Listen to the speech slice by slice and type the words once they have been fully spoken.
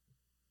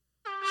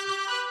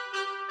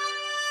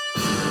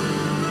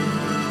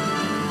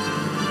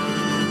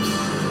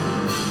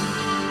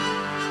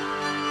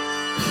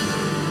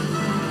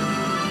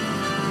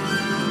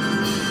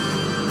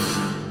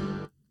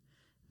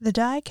The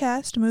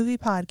Diecast Movie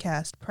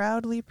Podcast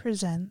proudly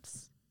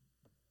presents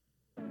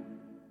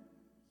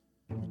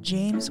the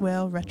James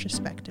Whale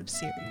Retrospective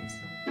Series,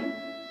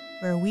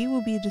 where we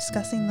will be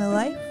discussing the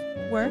life,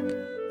 work,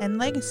 and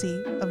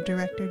legacy of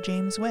director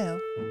James Whale,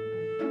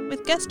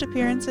 with guest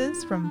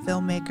appearances from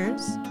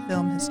filmmakers,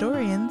 film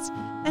historians,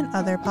 and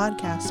other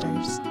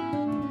podcasters.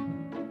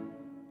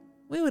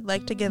 We would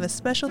like to give a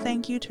special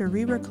thank you to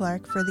Reba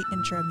Clark for the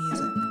intro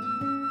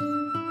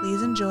music.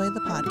 Please enjoy the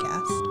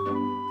podcast.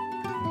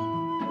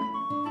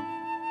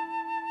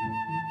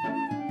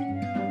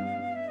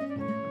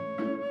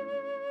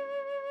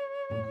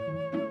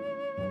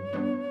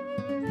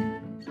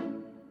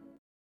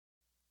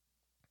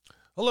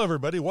 Hello,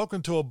 everybody.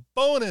 Welcome to a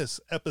bonus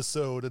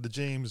episode of the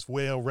James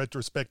Whale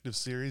Retrospective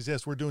Series.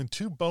 Yes, we're doing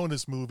two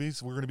bonus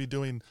movies. We're going to be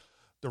doing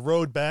The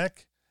Road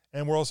Back,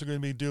 and we're also going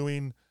to be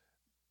doing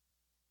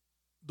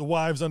The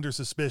Wives Under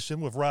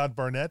Suspicion with Rod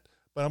Barnett.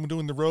 But I'm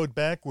doing The Road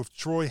Back with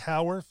Troy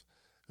Howarth,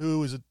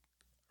 who is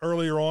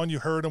earlier on, you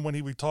heard him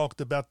when we talked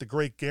about The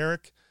Great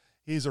Garrick.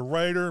 He's a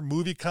writer,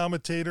 movie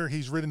commentator.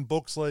 He's written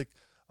books like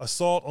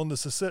Assault on the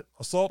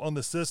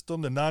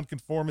System, The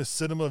Nonconformist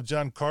Cinema of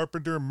John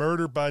Carpenter,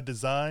 Murder by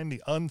Design,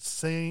 The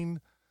Unsane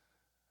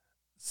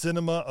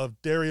Cinema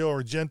of Dario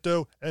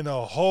Argento, and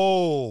a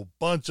whole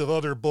bunch of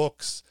other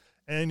books.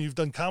 And you've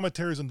done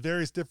commentaries on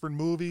various different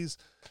movies.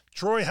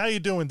 Troy, how you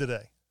doing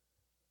today?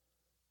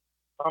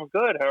 I'm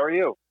good. How are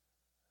you?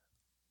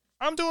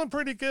 I'm doing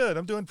pretty good.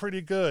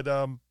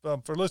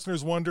 For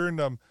listeners wondering,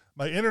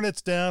 my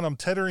internet's down. I'm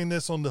tethering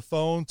this on the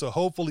phone, so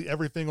hopefully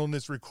everything on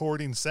this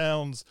recording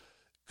sounds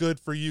good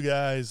for you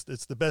guys.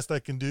 It's the best I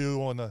can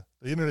do on the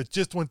internet.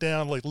 Just went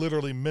down like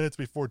literally minutes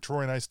before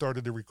Troy and I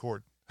started to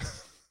record.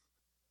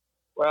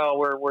 Well,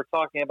 we're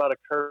talking about a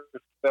cursed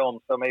film,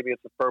 so maybe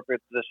it's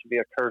appropriate that this should be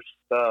a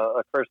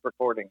cursed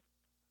recording.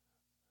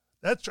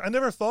 I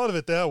never thought of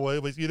it that way,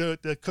 but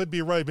that could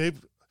be right. Maybe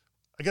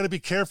I got to be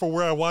careful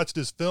where I watch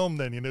this film.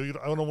 Then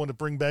I don't want to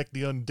bring back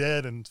the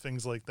undead and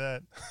things like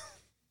that.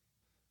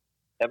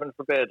 Heaven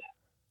forbid.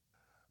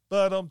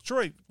 But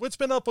Troy, what's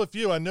been up with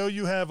you? I know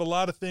you have a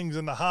lot of things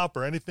in the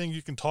hopper. Anything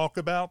you can talk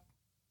about?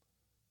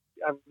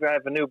 I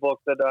have a new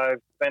book that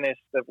I've finished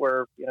that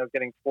we're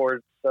getting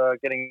towards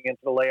getting into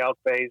the layout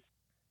phase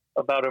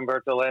about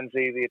Umberto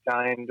Lenzi, the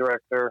Italian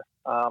director.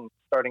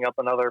 Starting up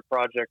another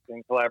project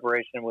in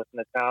collaboration with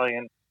an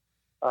Italian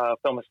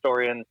film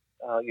historian,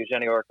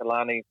 Eugenio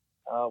Orcolani.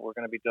 We're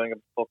going to be doing a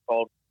book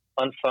called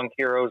Unsung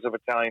Heroes of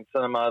Italian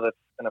Cinema that's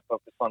going to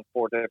focus on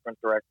 4 different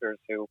directors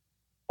who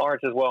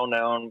aren't as well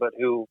known, but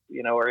who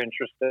are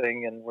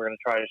interesting, and we're going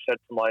to try to shed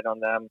some light on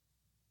them.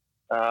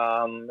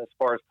 As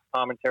far as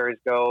commentaries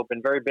go,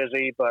 been very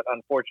busy, but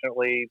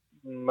unfortunately,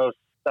 most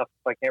stuff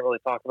I can't really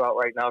talk about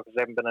right now because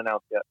they haven't been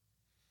announced yet.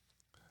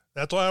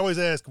 That's why I always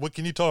ask, what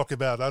can you talk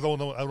about? I don't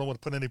know. I don't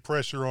want to put any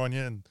pressure on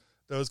you and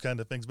those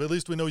kind of things, but at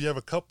least we know you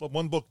have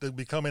one book that'll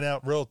be coming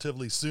out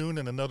relatively soon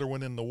and another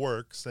one in the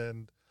works.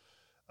 And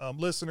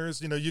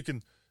listeners, you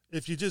can,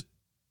 if you just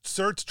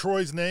search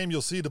Troy's name,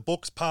 you'll see the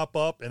books pop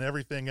up and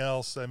everything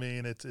else. I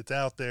mean, it's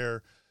out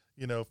there,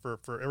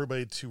 for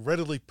everybody to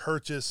readily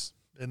purchase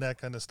and that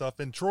kind of stuff.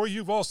 And Troy,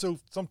 you've also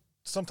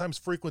sometimes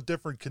frequent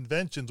different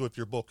conventions with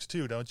your books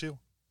too, don't you?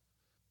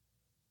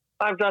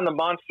 I've done the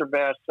Monster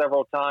Bash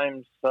several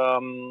times.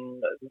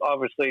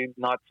 Obviously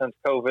not since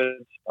COVID.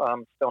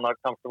 Still not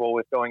comfortable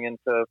with going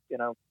into,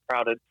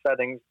 crowded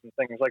settings and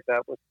things like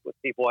that with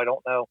people I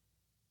don't know.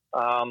 So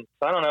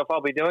I don't know if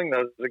I'll be doing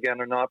those again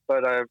or not,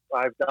 but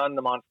I've done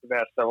the Monster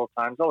Bash several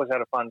times. Always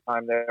had a fun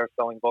time there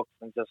selling books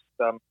and just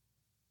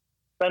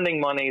spending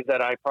money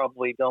that I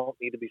probably don't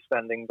need to be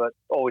spending, but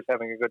always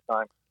having a good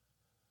time.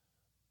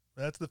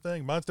 That's the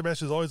thing. Monster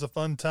Bash is always a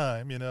fun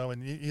time, and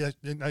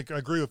I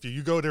agree with you.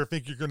 You go there,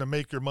 think you're going to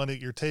make your money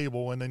at your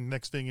table, and then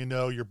next thing you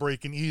know, you're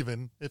breaking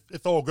even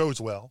if all goes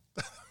well.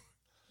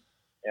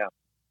 Yeah,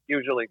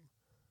 usually.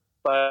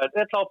 But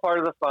it's all part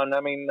of the fun. I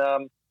mean,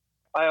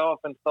 I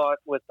often thought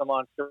with the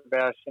Monster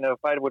Bash, if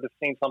I would have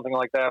seen something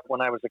like that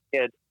when I was a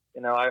kid,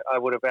 I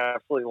would have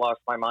absolutely lost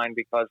my mind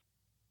because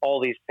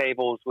all these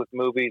tables with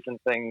movies and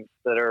things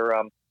that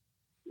are,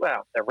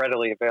 they're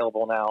readily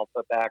available now.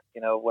 But back,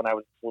 when I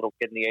was a little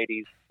kid in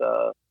the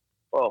 80s,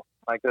 oh,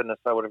 my goodness,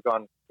 I would have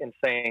gone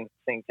insane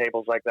seeing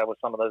tables like that with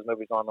some of those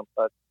movies on them.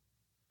 But,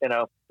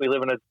 we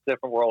live in a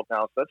different world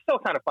now. So it's still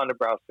kind of fun to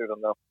browse through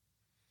them, though.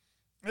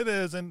 It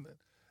is, and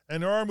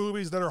there are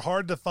movies that are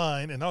hard to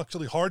find, and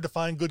actually hard to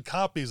find good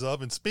copies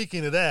of. And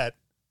speaking of that,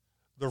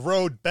 The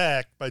Road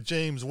Back by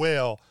James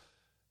Whale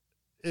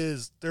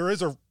there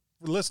is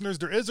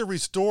a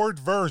restored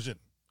version.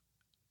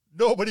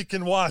 Nobody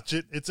can watch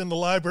it. It's in the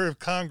Library of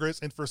Congress,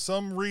 and for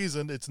some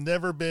reason, it's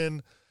never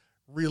been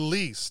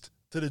released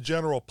to the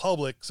general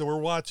public. So we're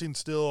watching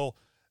still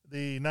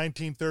the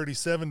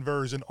 1937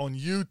 version on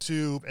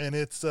YouTube, and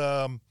it's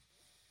an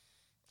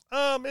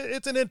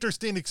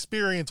interesting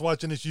experience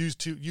watching this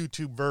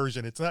YouTube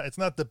version. It's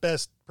not the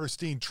best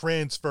pristine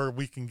transfer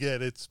we can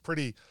get. It's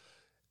pretty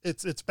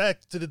it's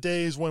back to the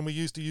days when we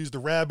used to use the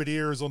rabbit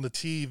ears on the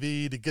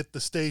TV to get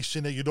the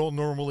station that you don't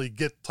normally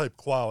get type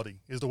quality,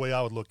 is the way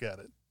I would look at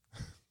it.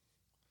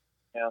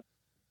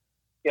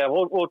 Yeah,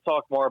 we'll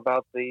talk more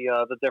about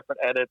the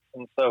different edits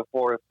and so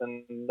forth,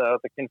 and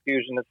the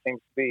confusion that seems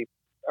to be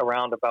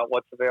around about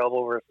what's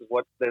available versus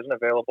what isn't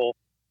available.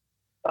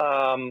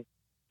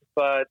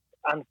 But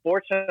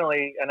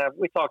unfortunately, and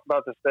we talked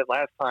about this a bit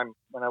last time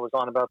when I was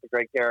on about the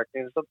Great Garrick,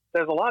 there's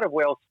a lot of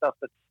whale stuff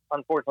that's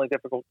unfortunately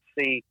difficult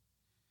to see.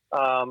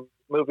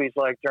 Movies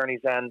like Journey's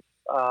End,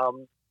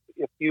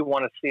 if you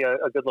want to see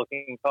a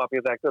good-looking copy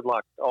of that, good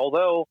luck.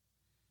 Although,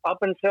 up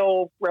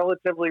until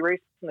relatively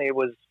recently,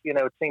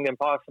 it seemed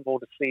impossible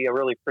to see a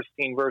really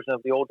pristine version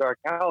of the Old Dark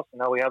House, and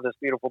now we have this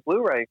beautiful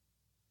Blu-ray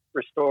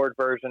restored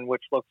version,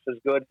 which looks as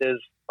good as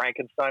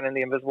Frankenstein and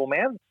the Invisible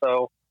Man.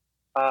 So,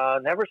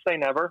 never say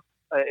never.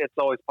 It's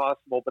always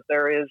possible, but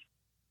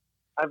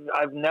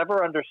I've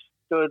never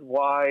understood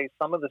why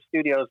some of the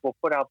studios will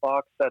put out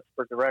box sets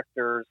for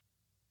directors.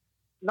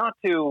 Not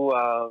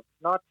to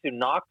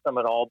knock them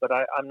at all, but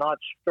I'm not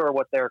sure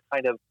what their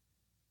kind of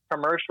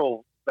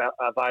commercial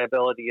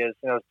viability is.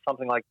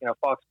 Something like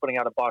Fox putting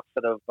out a box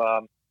set of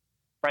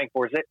Frank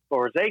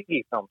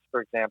Borzage films,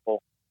 for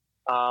example,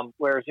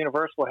 whereas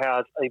Universal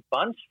has a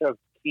bunch of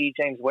key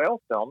James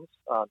Whale films,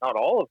 not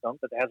all of them,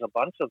 but it has a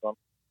bunch of them.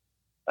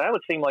 That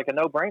would seem like a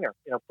no-brainer.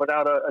 Put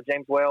out a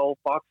James Whale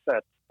box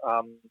set.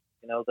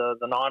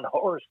 The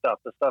non-horror stuff,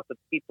 the stuff that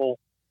people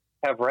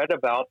have read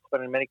about,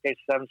 but in many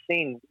cases haven't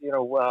seen.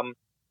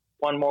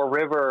 One More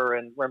River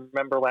and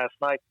Remember Last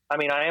Night. I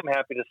mean, I am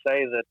happy to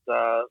say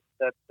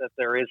that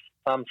there is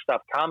some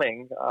stuff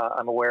coming.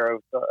 I'm aware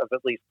of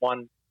at least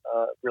one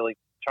really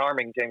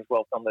charming James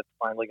Whale film that's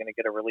finally going to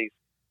get a release,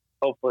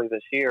 hopefully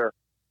this year.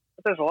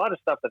 But there's a lot of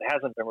stuff that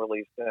hasn't been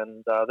released,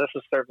 and this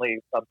is certainly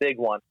a big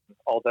one.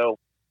 Although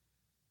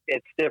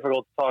it's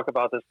difficult to talk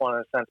about this one in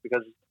a sense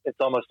because it's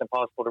almost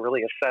impossible to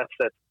really assess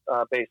it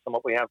based on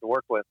what we have to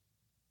work with.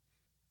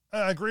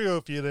 I agree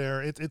with you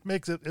there. It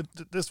makes it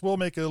this will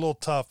make it a little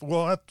tough.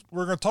 Well,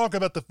 we're going to talk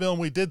about the film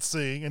we did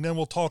see, and then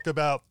we'll talk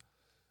about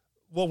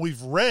what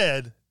we've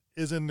read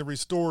is in the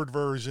restored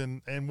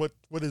version and what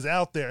is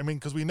out there. I mean,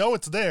 because we know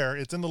it's there.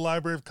 It's in the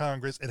Library of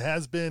Congress. It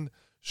has been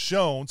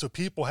shown, so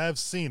people have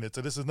seen it.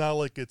 So this is not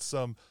like it's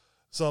some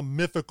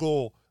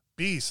mythical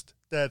beast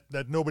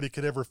that nobody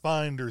could ever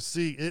find or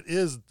see. It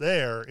is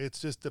there. It's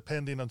just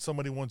depending on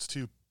somebody wants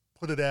to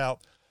put it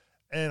out.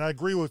 And I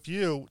agree with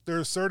you. There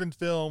are certain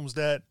films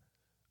that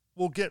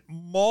will get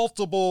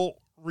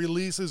multiple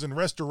releases and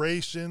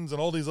restorations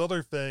and all these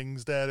other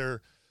things that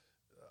are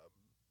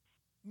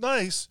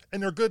nice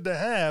and they're good to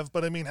have.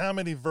 But I mean, how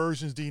many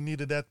versions do you need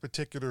of that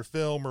particular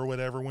film or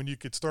whatever when you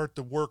could start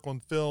to work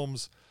on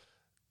films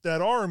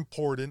that are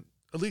important,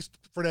 at least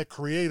for that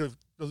creative,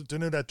 to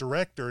know that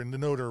director and to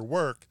know their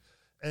work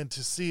and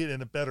to see it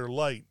in a better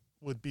light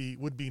would be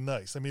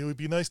nice. I mean, it would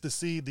be nice to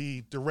see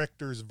the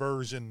director's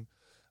version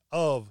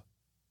of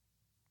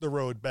The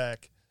Road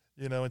Back,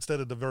 instead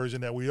of the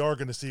version that we are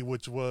going to see,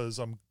 which was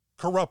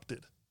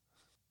corrupted.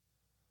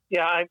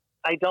 Yeah,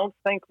 I don't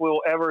think we'll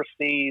ever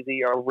see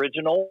the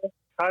original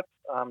cut.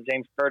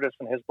 James Curtis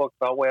in his book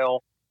about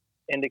Whale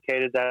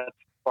indicated that's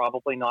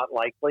probably not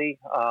likely.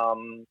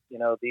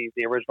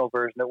 The original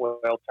version that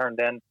Whale turned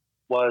in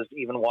was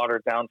even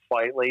watered down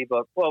slightly,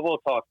 but we'll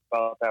talk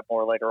about that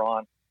more later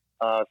on.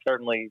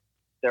 Certainly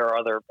there are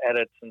other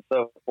edits and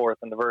so forth,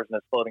 and the version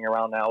that's floating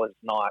around now is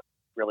not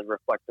really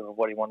reflective of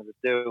what he wanted to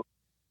do.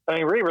 I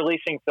mean,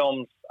 re-releasing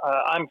films,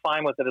 I'm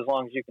fine with it as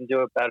long as you can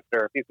do it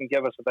better. If you can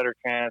give us a better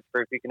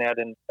transfer, if you can add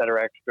in better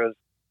extras,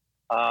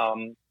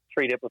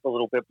 treat it with a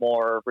little bit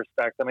more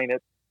respect. I mean,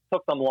 it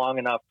took them long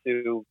enough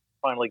to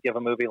finally give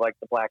a movie like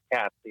The Black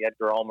Cat, the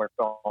Edgar Ulmer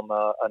film,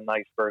 a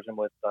nice version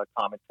with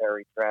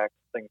commentary tracks,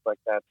 things like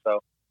that. So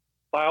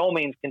by all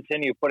means,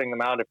 continue putting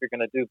them out if you're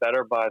going to do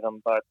better by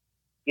them. But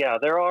yeah,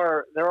 there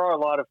are a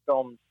lot of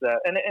films that,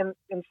 and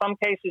in some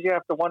cases you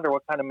have to wonder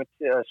what kind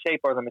of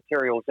shape are the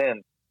materials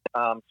in.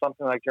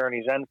 Something like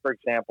Journey's End, for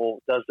example,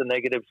 does the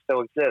negative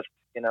still exist?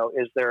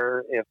 Is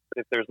there,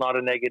 if there's not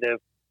a negative,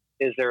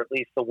 is there at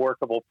least a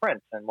workable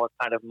print, and what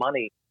kind of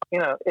money?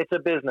 It's a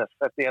business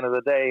at the end of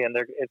the day, and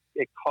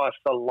it costs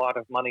a lot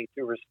of money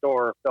to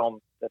restore a film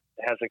that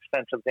has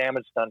extensive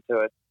damage done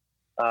to it.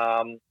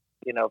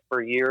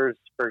 For years,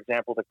 for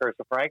example, The Curse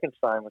of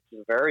Frankenstein, which is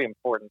a very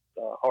important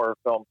horror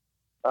film,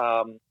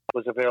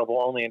 was available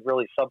only in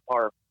really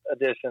subpar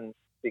editions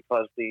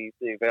because the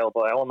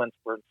available elements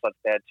were in such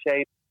bad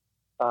shape.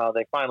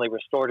 They finally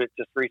restored it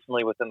just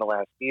recently within the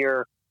last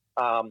year.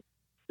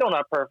 Still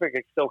not perfect.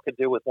 It still could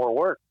do with more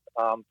work.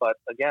 But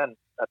again,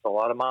 that's a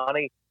lot of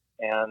money,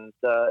 and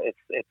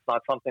it's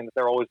not something that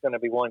they're always going to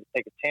be willing to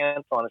take a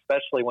chance on,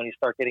 especially when you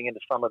start getting into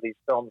some of these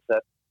films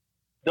that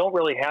don't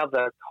really have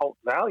that cult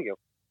value.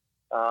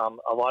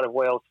 A lot of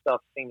Whale stuff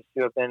seems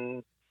to have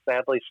been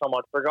sadly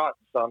somewhat forgotten.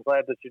 So I'm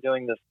glad that you're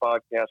doing this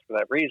podcast for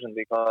that reason,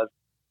 because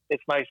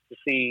it's nice to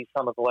see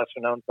some of the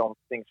lesser-known films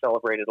being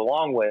celebrated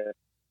along with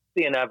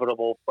the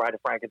inevitable Bride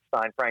of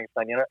Frankenstein.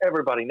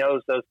 Everybody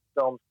knows those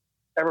films.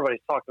 everybody's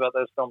talked about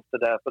those films to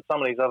death, but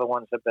some of these other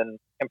ones have been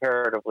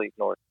comparatively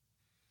ignored.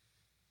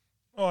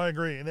 Oh, I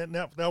agree. And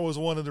that was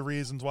one of the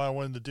reasons why I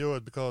wanted to do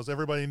it, because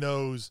everybody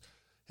knows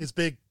his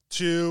big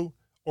 2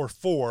 or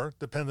 4,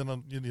 depending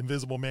on The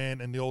Invisible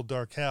Man and The Old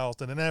Dark House.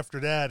 And then after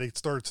that, it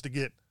starts to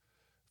get,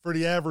 for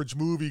the average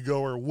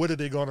moviegoer, what are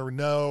they going to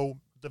know?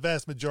 The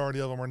vast majority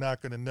of them are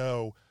not going to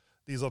know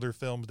these other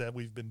films that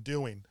we've been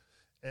doing.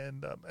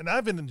 And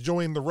I've been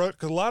enjoying the road,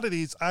 because a lot of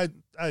these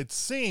I'd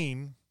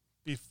seen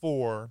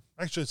before.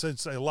 Actually, I should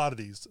say a lot of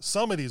these.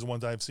 Some of these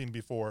ones I've seen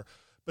before,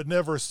 but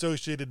never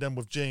associated them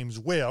with James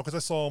Whale, because I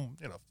saw him,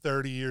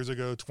 30 years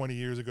ago, 20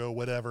 years ago,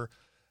 whatever.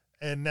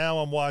 And now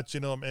I'm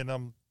watching him,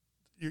 and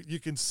you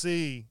can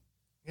see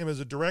him as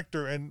a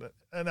director. And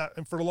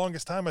for the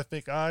longest time, I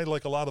think I,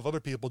 like a lot of other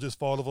people, just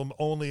thought of him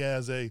only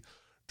as a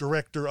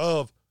director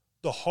of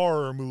the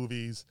horror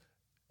movies,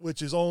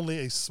 which is only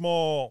a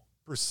small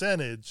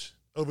percentage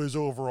of his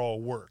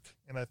overall work.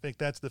 And I think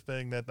that's the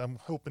thing that I'm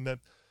hoping that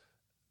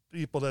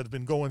people that have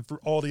been going through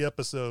all the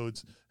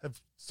episodes have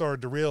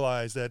started to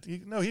realize, that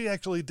he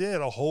actually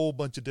did a whole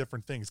bunch of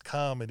different things,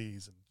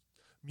 comedies and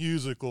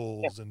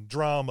musicals and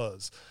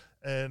dramas,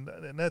 and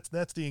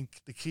that's the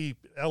key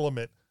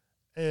element.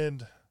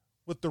 And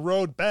with The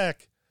Road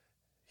Back,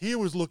 he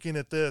was looking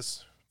at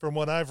this, from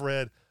what I've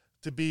read,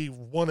 to be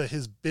one of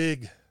his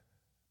big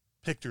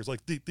pictures,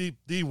 like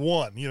the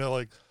one,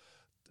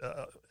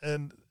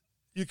 and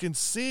you can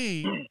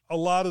see a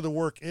lot of the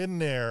work in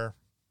there,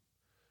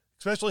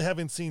 especially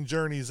having seen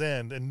Journey's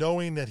End and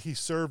knowing that he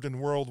served in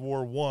World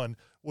War I,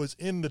 was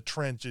in the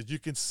trenches. You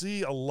can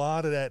see a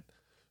lot of that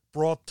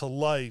brought to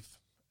life.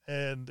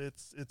 And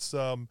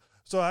so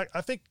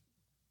I think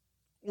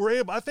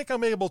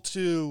I'm able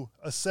to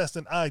assess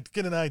and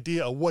get an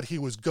idea of what he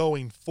was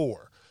going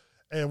for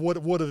and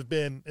what would have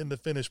been in the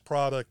finished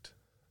product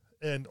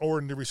or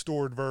in the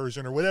restored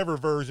version, or whatever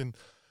version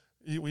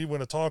we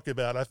want to talk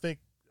about. I think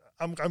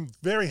I'm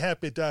very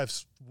happy that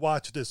I've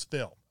watched this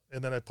film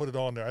and then I put it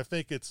on there. I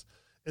think it's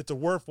a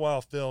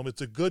worthwhile film.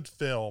 It's a good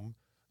film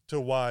to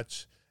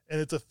watch,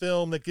 and it's a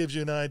film that gives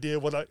you an idea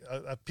of what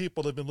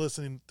people that have been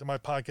listening to my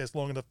podcast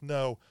long enough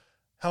know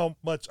how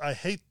much I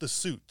hate the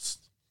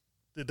suits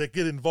that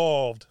get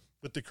involved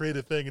with the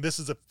creative thing. And this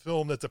is a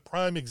film that's a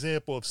prime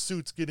example of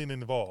suits getting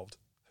involved.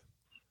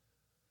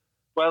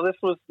 Well, this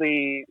is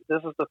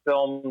the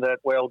film that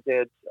Whale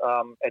did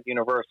at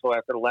Universal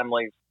after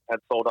Laemmle's had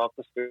sold off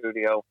the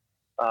studio.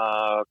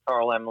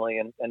 Carl Laemmle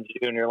and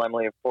Junior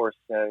Laemmle, of course,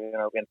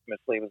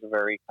 infamously was a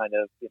very kind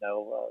of,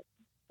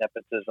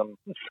 nepotism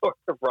sort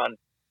of run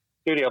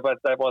studio, but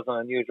that wasn't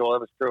unusual. It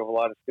was true of a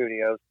lot of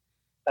studios.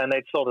 And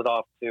they'd sold it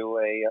off to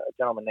a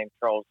gentleman named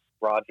Charles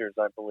Rogers,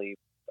 I believe,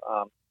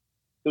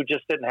 who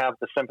just didn't have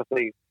the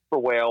sympathy for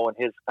Whale and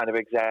his kind of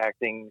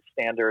exacting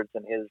standards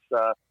and his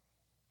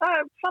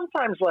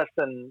sometimes less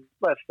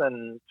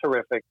than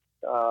terrific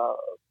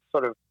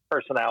sort of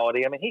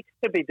personality. I mean, he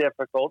could be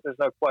difficult. There's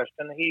no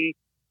question. He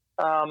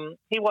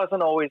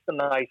wasn't always the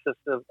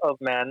nicest of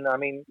men. I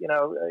mean,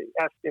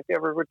 if you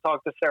ever would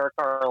talk to Sarah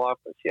Karloff,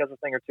 she has a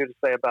thing or two to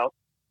say about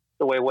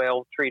the way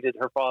Whale treated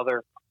her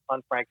father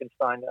on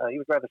Frankenstein. He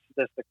was rather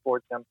sadistic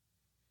towards him.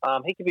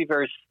 He could be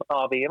very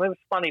snobby. I mean, it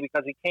was funny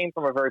because he came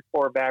from a very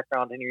poor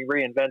background and he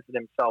reinvented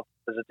himself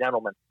as a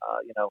gentleman,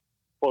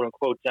 quote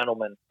unquote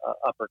gentleman,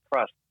 upper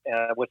crust,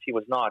 which he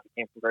was not.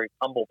 He came from a very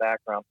humble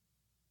background.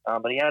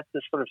 But he had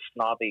this sort of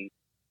snobby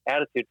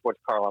attitude towards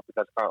Karloff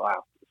because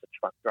Karloff was a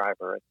truck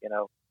driver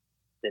and,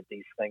 did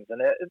these things.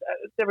 And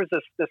there was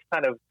this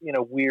kind of,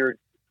 weird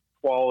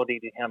quality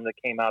to him that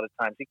came out at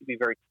times. He could be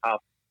very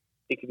tough.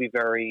 He could be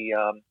very,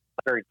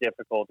 very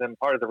difficult. And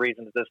part of the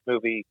reason that this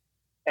movie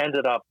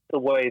ended up the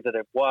way that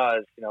it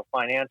was,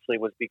 financially,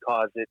 was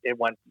because it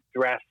went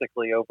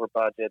drastically over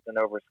budget and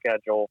over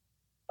schedule.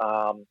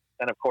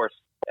 And of course,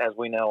 as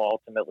we know,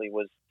 ultimately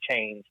was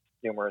changed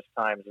numerous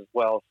times as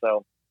well.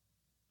 So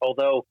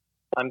although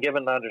I'm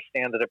given to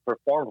understand that it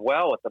performed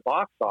well at the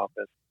box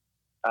office,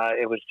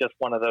 it was just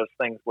one of those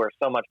things where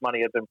so much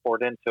money had been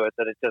poured into it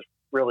that it just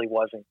really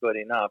wasn't good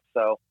enough.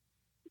 So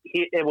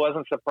it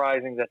wasn't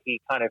surprising that he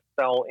kind of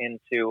fell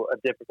into a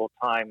difficult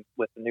time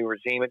with the new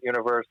regime at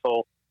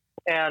Universal.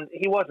 And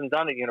he wasn't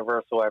done at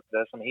Universal after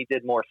this. I mean, he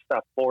did more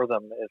stuff for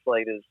them as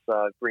late as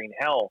Green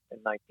Hell in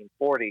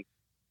 1940.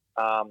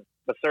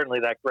 But certainly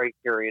that great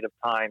period of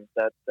time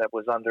that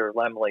was under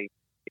Laemmle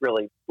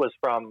really was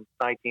from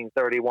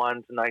 1931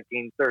 to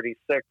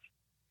 1936.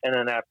 And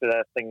then after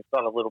that, things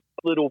got a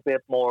little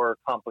bit more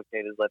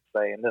complicated, let's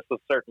say. And this was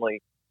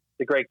certainly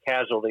the great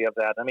casualty of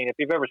that. I mean, if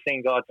you've ever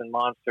seen Gods and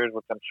Monsters,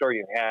 which I'm sure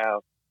you have,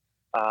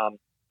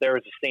 there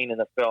is a scene in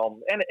the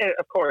film. And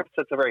of course,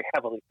 it's a very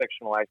heavily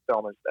fictionalized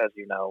film, as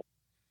you know.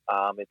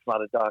 It's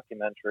not a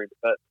documentary.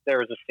 But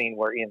there is a scene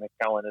where Ian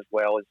McKellen as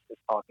well is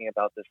talking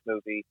about this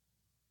movie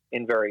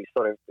in very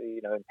sort of,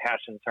 in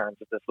passion terms,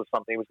 that this was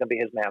something, it was going to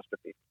be his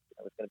masterpiece.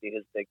 It was going to be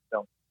his big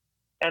film.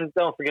 And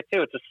don't forget,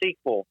 too, it's a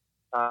sequel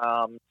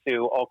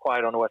to All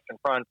Quiet on the Western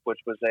Front, which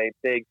was a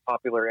big,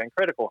 popular, and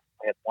critical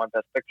hit. Won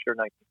Best Picture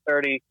in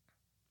 1930.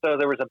 So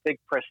there was a big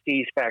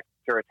prestige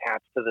factor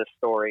attached to this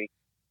story.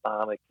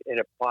 It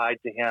applied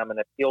to him and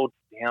appealed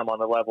to him on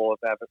the level of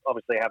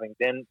obviously having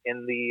been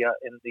in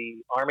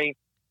the Army.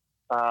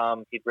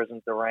 He'd risen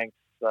to the ranks,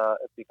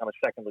 become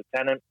a second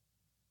lieutenant,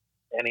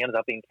 and he ended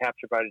up being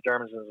captured by the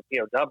Germans as a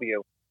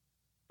POW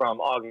from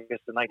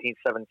August of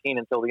 1917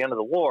 until the end of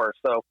the war.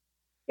 So,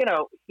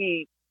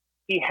 he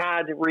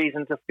had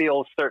reason to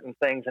feel certain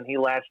things, and he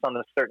latched on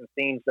to certain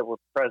themes that were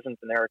present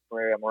in Erich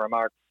Maria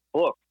Remarque's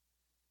book.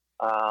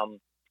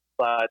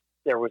 But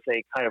there was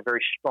a kind of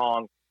very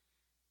strong,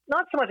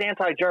 not so much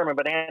anti-German,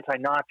 but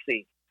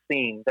anti-Nazi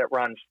theme that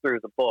runs through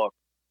the book.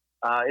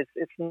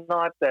 It's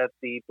not that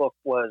the book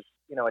was,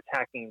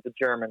 attacking the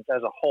Germans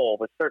as a whole,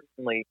 but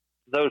certainly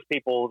those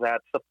people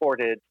that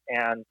supported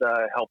and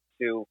helped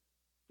to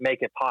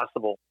make it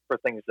possible for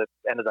things that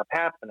ended up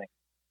happening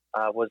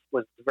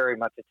was very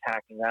much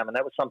attacking them. And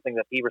that was something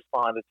that he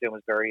responded to and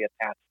was very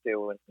attached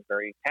to and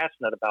very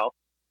passionate about.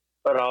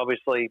 But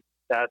obviously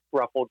that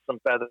ruffled some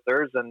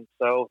feathers. And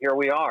so here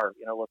we are,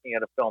 looking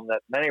at a film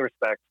that in many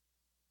respects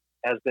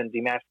has been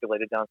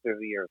demasculated down through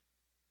the years.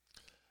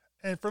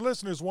 And for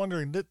listeners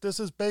wondering, this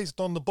is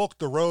based on the book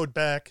The Road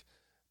Back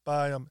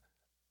by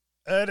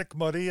Erich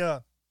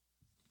Maria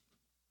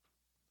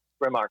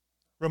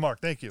Remarque.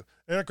 Thank you.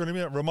 Erich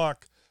Maria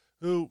Remarque,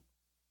 who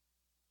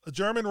a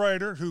German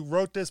writer who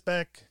wrote this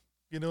back,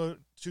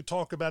 to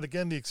talk about,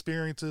 again, the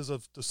experiences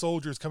of the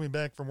soldiers coming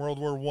back from World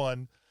War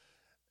I.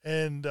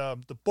 And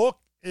the book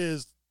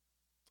is,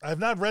 I have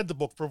not read the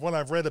book. For what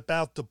I've read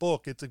about the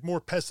book, it's a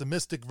more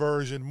pessimistic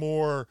version,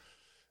 more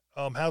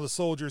how the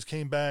soldiers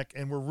came back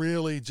and were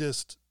really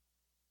just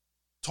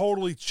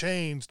totally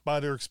changed by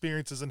their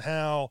experiences, and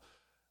how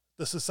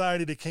the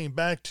society they came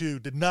back to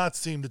did not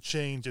seem to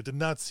change. It did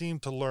not seem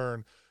to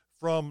learn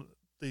from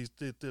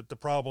the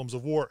problems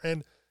of war.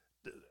 And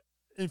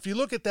if you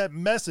look at that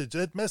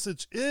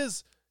message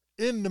is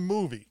in the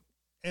movie,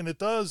 and it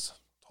does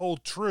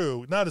hold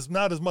true, not as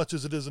much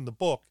as it is in the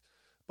book,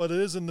 but it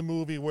is in the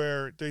movie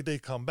where they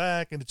come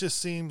back, and it just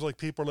seems like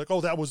people are like, oh,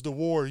 that was the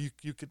war. You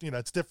could,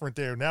 it's different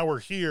there. Now we're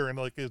here. And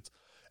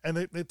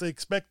they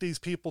expect these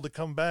people to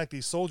come back,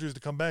 these soldiers to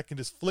come back and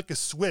just flick a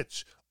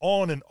switch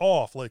on and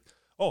off. Like,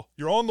 oh,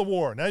 you're on the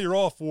war. Now you're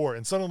off war.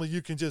 And suddenly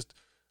you can just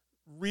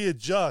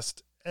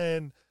readjust.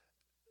 And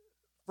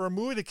for a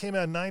movie that came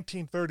out in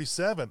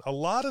 1937, a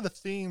lot of the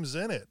themes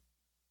in it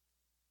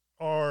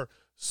are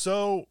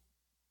so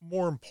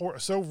more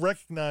important, so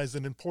recognized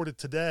and important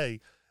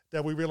today,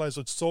 that we realize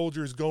that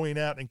soldiers going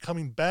out and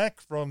coming back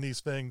from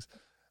these things,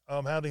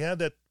 how they had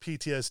that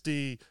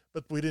PTSD,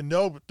 but we didn't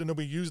know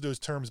we used those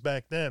terms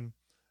back then.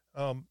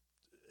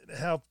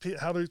 How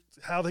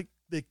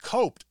they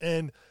coped,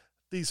 and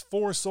these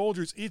four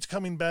soldiers each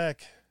coming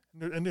back,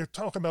 and they're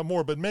talking about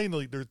more, but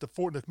mainly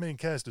the main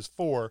cast is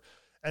four,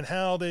 and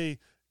how they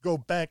go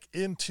back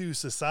into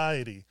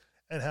society,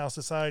 and how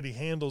society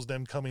handles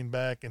them coming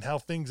back, and how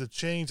things have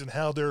changed, and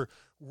how their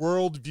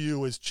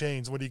worldview has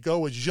changed. When you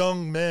go as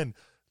young men,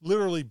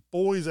 literally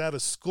boys out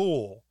of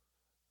school,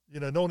 they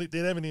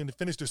haven't even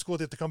finished their school.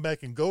 They have to come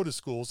back and go to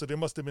school. So they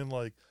must have been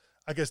like,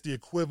 I guess, the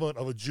equivalent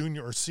of a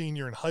junior or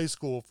senior in high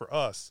school for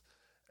us.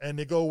 And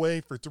they go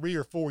away for 3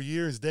 or 4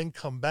 years, then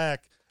come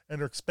back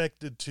and are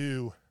expected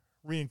to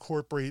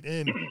reincorporate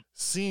in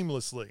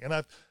seamlessly. And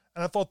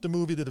I thought the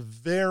movie did a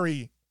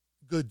very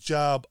good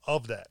job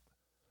of that.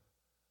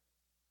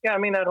 Yeah, I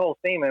mean, that whole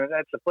theme, and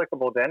that's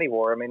applicable to any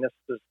war. I mean, this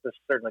is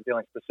certainly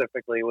dealing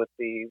specifically with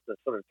the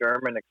sort of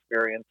German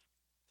experience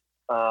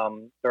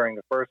during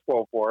the First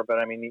World War. But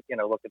I mean,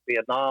 look at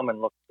Vietnam and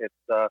look at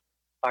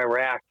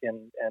Iraq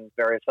and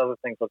various other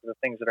things. Look at the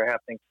things that are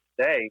happening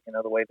today,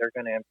 the way they're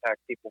going to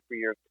impact people for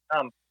years to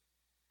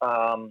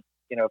come.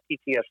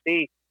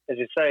 PTSD, as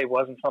you say,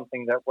 wasn't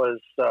something that was,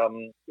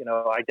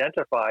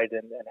 identified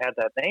and had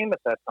that name at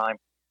that time.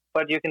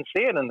 But you can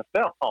see it in the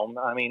film.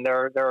 I mean,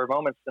 there are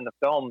moments in the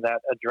film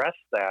that address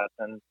that.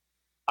 And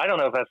I don't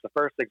know if that's the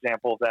first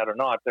example of that or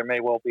not. There may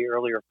well be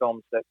earlier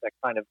films that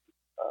kind of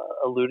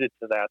alluded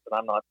to that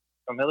I'm not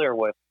familiar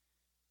with.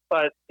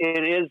 But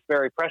it is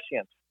very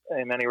prescient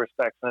in many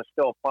respects, and it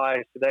still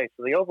applies today.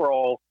 So the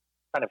overall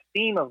kind of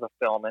theme of the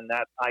film and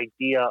that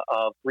idea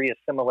of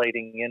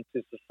reassimilating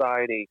into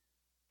society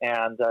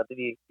and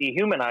the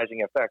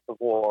dehumanizing effect of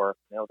war,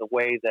 the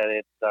way that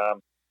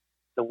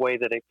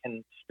it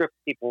can strip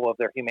people of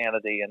their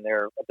humanity and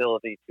their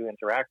ability to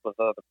interact with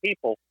other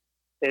people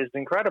is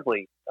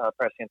incredibly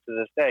prescient to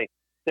this day.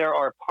 There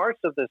are parts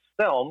of this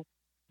film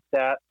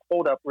that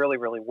hold up really,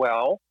 really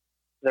well.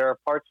 There are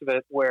parts of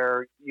it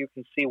where you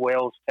can see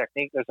Whale's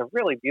technique. There's a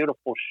really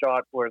beautiful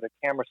shot where the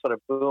camera sort of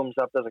booms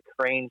up, does a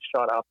crane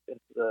shot up into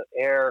the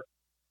air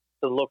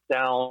to look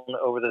down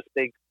over this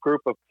big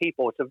group of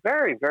people. It's a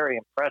very, very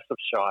impressive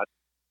shot.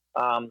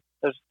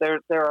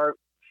 There are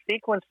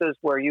sequences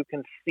where you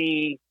can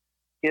see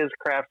his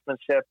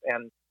craftsmanship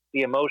and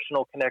the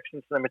emotional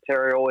connection to the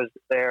material is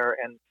there,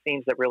 and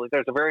scenes that really,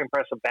 there's a very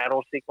impressive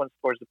battle sequence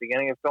towards the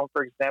beginning of the film,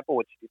 for example,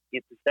 which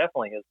is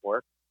definitely his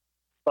work.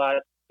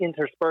 But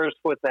interspersed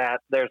with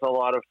that, there's a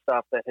lot of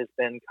stuff that has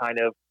been kind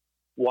of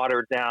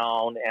watered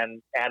down,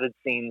 and added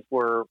scenes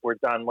were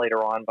done later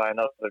on by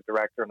another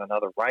director and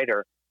another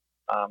writer.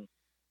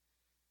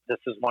 This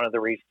is one of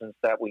the reasons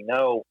that we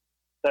know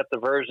that the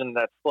version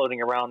that's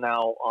floating around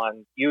now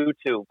on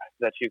YouTube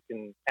that you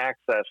can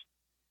access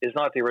is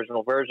not the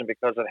original version,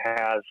 because it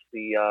has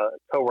the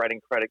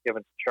co-writing credit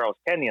given to Charles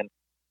Kenyon,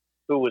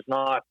 who was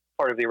not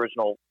part of the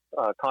original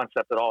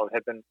concept at all. It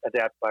had been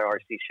adapted by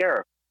R.C. Sheriff,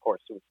 of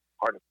course, who was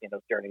part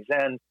of Journey's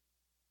End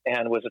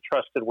and was a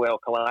trusted Whale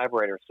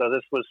collaborator. So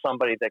this was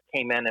somebody that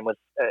came in and was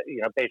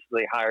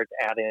basically hired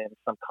to add in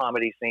some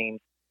comedy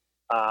scenes,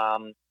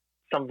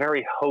 some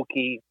very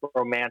hokey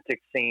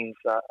romantic scenes,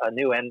 a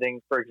new ending,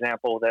 for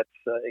example, that's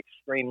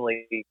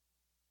extremely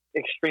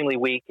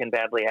weak and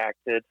badly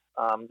acted.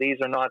 These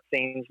are not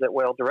scenes that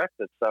Whale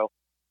directed. So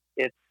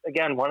it's,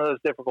 again, one of those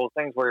difficult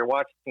things where you're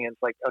watching and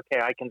it's like,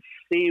 okay, I can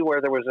see where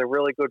there was a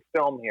really good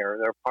film here.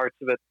 There are parts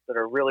of it that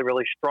are really,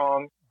 really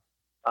strong.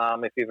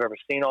 If you've ever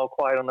seen All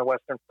Quiet on the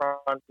Western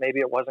Front, maybe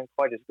it wasn't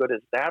quite as good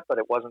as that, but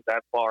it wasn't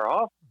that far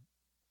off.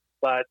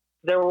 But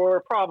there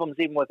were problems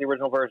even with the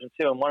original version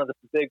too. And one of the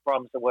big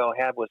problems that Whale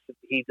had was that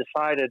he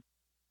decided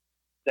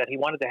that he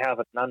wanted to have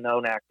an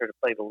unknown actor to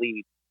play the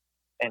lead.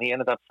 And he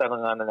ended up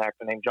settling on an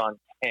actor named John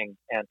King.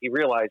 And he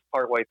realized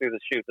partway through the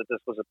shoot that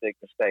this was a big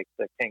mistake,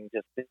 that King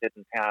just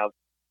didn't have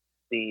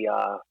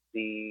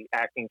the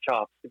acting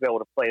chops to be able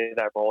to play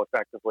that role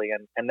effectively.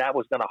 And that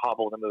was going to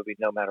hobble the movie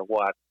no matter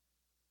what.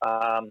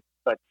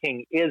 But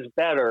King is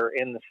better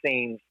in the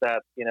scenes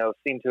that,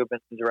 seem to have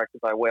been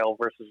directed by Whale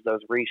versus those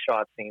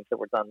reshot scenes that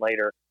were done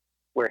later,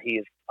 where he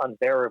is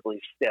unbearably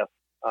stiff.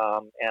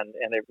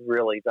 And it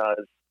really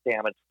does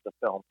damage the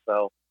film.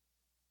 So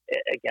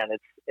again,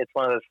 it's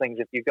one of those things,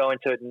 if you go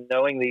into it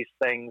knowing these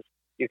things,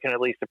 you can at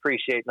least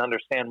appreciate and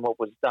understand what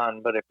was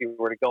done. But if you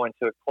were to go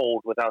into it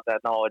cold without that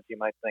knowledge, you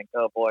might think,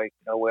 oh boy,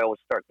 Whale was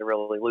starting to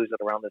really lose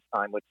it around this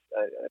time, which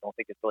I don't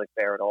think it's really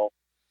fair at all.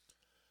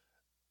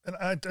 And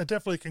I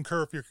definitely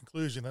concur with your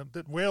conclusion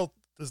that Whale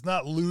is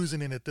not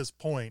losing it at this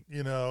point,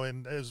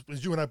 and as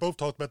you and I both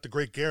talked about The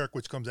Great Garrick,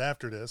 which comes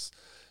after this,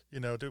 we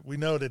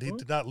know that he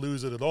did not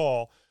lose it at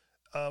all.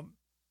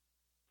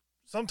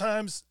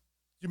 Sometimes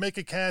you make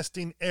a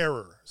casting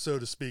error, so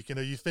to speak.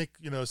 You think,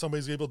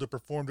 somebody's able to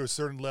perform to a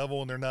certain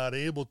level and they're not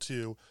able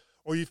to,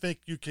 or you think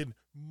you can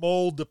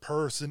mold the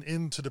person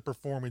into the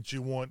performance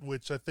you want,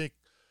 which I think,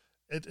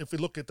 if we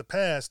look at the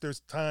past,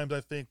 there's times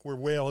I think where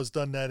Whale has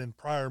done that in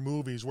prior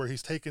movies, where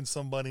he's taken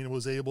somebody and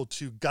was able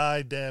to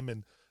guide them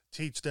and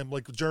teach them,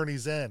 like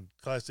Journey's End,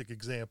 classic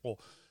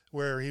example,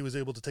 where he was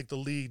able to take the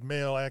lead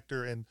male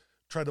actor and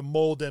try to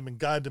mold them and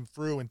guide them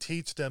through and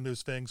teach them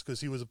those things,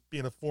 because he was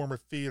being a former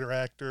theater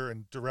actor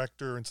and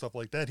director and stuff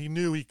like that. He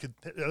knew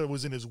it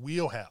was in his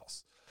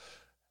wheelhouse.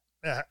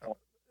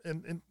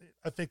 And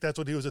I think that's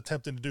what he was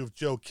attempting to do with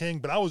Joe King.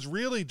 But I was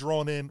really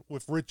drawn in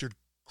with Richard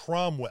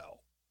Cromwell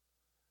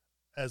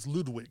as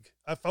Ludwig.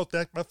 I thought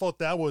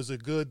that was a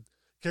good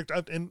character.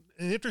 And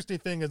an interesting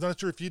thing is, I'm not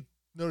sure if you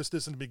noticed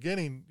this in the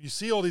beginning, you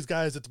see all these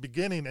guys at the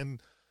beginning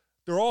and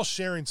they're all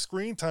sharing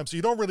screen time, so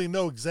you don't really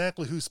know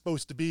exactly who's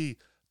supposed to be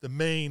the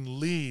main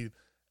lead,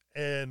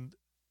 and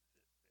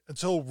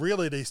until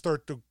really they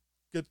start to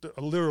get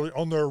literally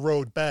on their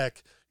road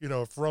back,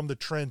 from the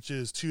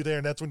trenches to there,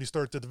 and that's when you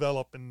start to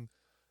develop. And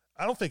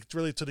I don't think it's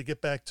really till they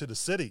get back to the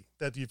city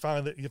that you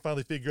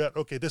finally figure out,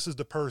 okay, this is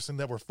the person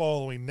that we're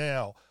following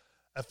now.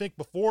 I think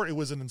before it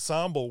was an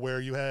ensemble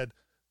where you had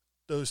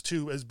those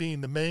two as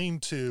being the main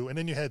two, and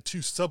then you had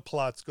three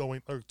subplots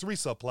going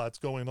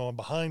on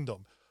behind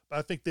them. But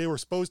I think they were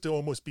supposed to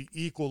almost be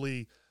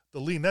equally the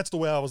lead. And that's the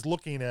way I was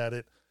looking at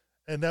it.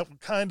 And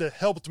that kind of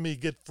helped me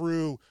get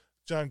through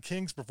John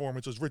King's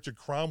performance, was Richard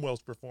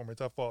Cromwell's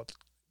performance. I thought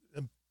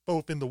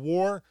both in the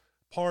war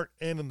part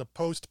and in the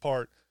post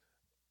part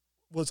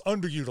was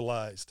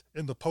underutilized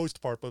in the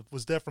post part, but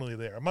was definitely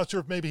there. I'm not sure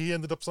if maybe he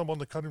ended up some on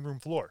the cutting room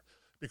floor,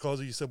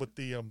 because you said with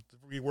the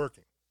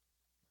reworking.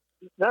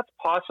 That's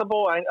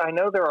possible. I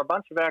know there are a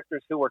bunch of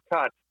actors who were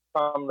cut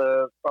from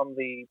the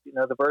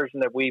the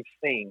version that we've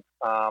seen.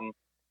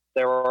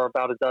 There are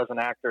about a dozen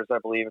actors, I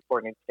believe,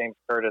 according to James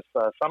Curtis,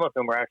 some of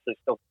whom are actually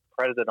still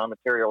credited on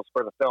materials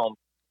for the film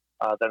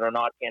that are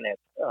not in it.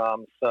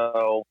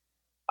 So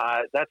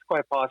that's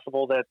quite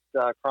possible that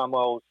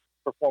Cromwell's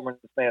performance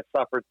may have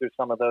suffered through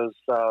some of those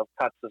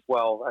cuts as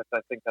well.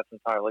 I think that's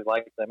entirely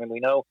likely. I mean, we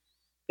know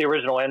the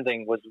original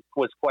ending was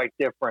quite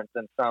different,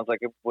 and sounds like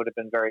it would have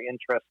been very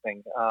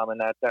interesting. And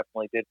that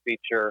definitely did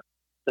feature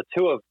the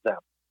two of them,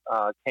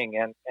 King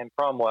and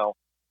Cromwell,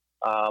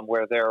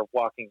 where they're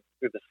walking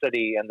through the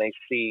city and they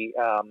see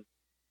a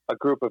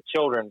group of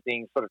children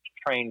being sort of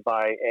trained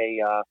by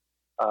a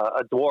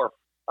dwarf,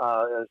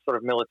 a sort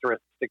of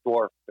militaristic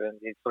dwarf, and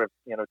he's sort of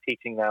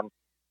teaching them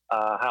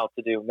how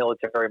to do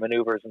military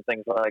maneuvers and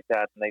things like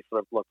that. And they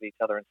sort of look at each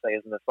other and say,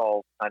 "Isn't this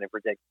all kind of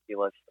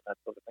ridiculous?" and that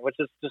sort of thing, which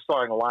is just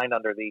starting a line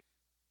under the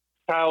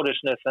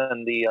childishness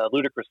and the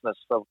ludicrousness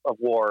of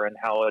war, and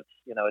how it's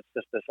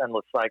just this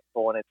endless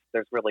cycle, and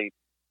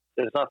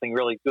there's nothing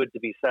really good to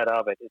be said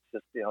of it. It's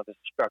just this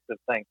destructive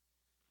thing,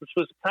 which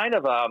was kind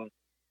of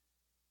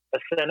a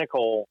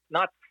cynical,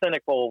 not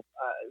cynical,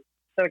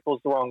 cynical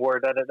is the wrong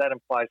word. That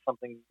implies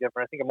something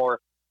different. I think a more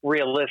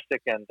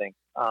realistic ending.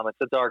 It's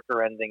a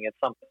darker ending. It's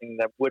something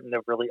that wouldn't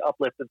have really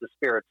uplifted the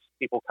spirits of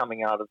people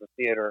coming out of the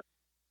theater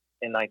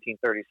in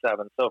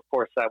 1937. So of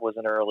course that was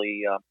an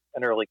early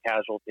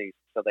casualty.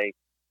 So they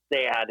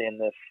add in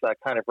this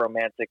kind of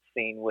romantic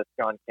scene with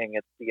John King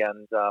at the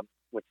end,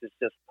 which is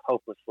just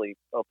hopelessly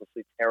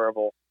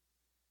terrible,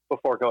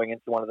 before going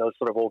into one of those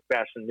sort of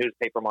old-fashioned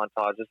newspaper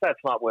montages.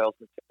 That's not Whale's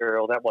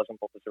material. That wasn't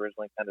what was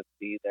originally intended to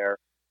be there.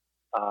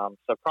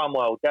 So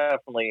Cromwell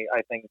definitely,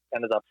 I think,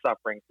 ended up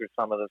suffering through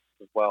some of this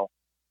as well.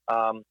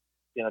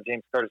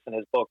 James Curtis in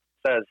his book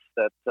says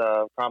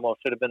that Cromwell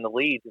should have been the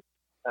lead,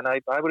 and I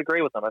would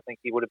agree with him. I think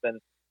he would have been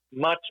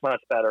much,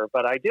 much better.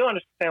 But I do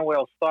understand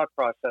Whale's thought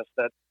process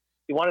that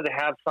he wanted to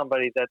have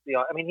somebody that,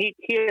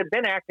 he had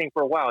been acting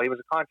for a while. He was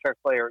a contract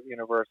player at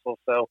Universal,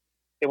 so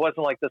it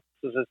wasn't like this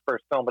was his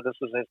first film, but this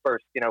was his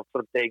first,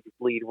 sort of big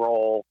lead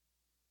role.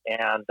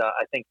 And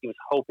I think he was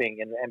hoping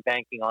and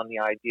banking on the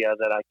idea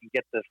that I can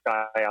get this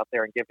guy out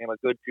there and give him a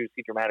good,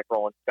 juicy, dramatic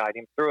role and guide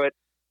him through it,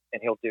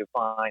 and he'll do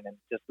fine. And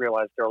just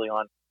realized early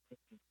on, it's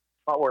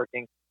not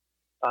working.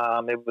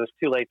 It was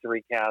too late to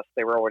recast.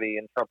 They were already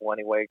in trouble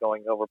anyway,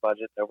 going over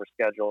budget, over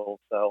schedule.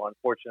 So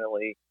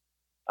unfortunately,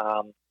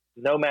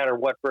 no matter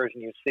what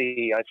version you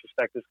see, I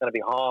suspect it's going to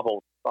be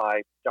hobbled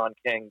by John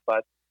King,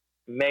 but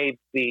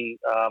maybe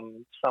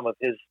some of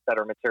his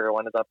better material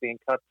ended up being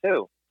cut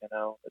too.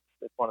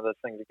 It's one of those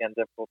things, again,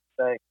 difficult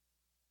to say.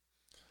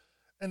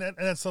 And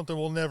that's something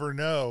we'll never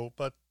know.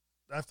 But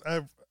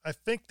I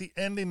think the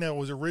ending that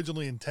was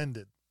originally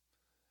intended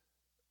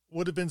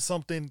would have been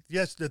something,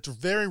 yes, that's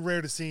very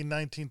rare to see in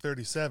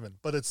 1937,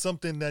 but it's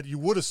something that you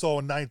would have saw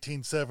in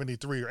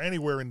 1973 or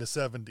anywhere in the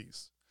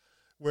 70s,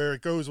 where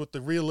it goes with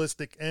the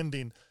realistic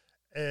ending.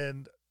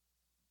 And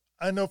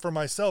I know for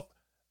myself,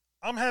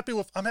 I'm happy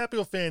with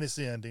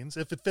fantasy endings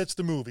if it fits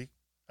the movie,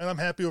 and I'm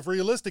happy with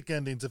realistic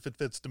endings if it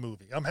fits the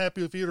movie. I'm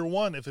happy with either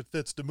one if it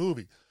fits the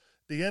movie.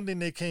 The ending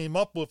they came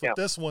up with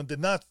this one did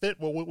not fit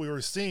what we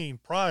were seeing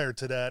prior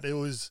to that. It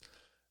was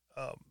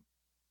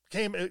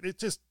it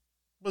just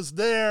was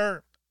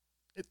there.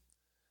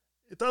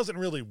 It doesn't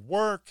really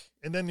work,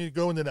 and then you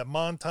go into that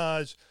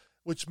montage,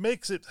 which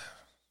makes it.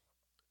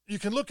 You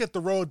can look at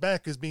The Road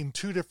Back as being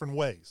two different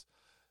ways,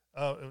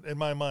 in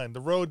my mind.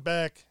 The Road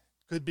Back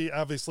could be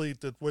obviously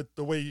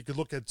the way you could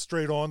look at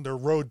straight on the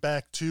road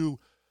back to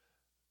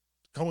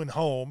going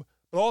home,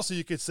 but also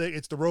you could say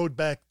it's the road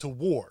back to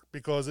war,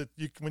 because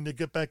when you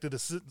get back to the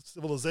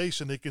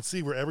civilization, they can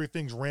see where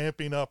everything's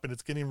ramping up and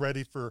it's getting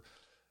ready for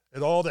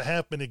it all to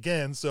happen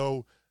again.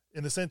 So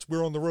in a sense,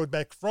 we're on the road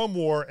back from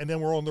war, and then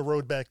we're on the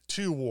road back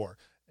to war.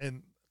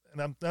 And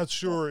I'm not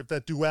sure if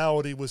that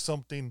duality was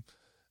something,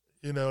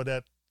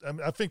 that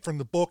I think from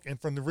the book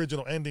and from the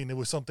original ending, it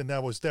was something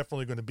that was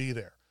definitely going to be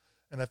there.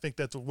 And I think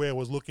that's what I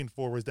was looking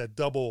for, was that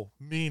double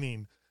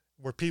meaning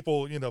where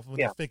people, when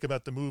they think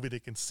about the movie, they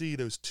can see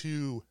those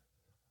two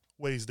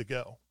ways to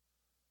go.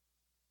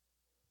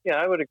 Yeah,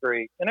 I would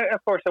agree. And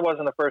of course, it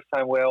wasn't the first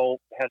time Whale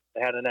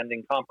had an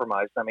ending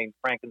compromised. I mean,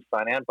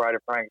 Frankenstein and Bride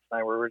of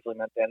Frankenstein were originally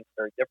meant to end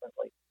very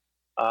differently.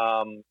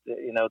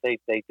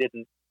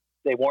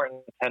 They weren't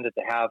intended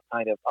to have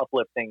kind of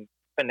uplifting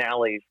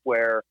finales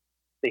where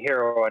the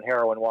hero and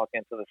heroine walk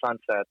into the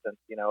sunset and,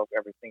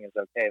 everything is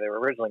okay. They were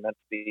originally meant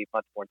to be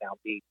much more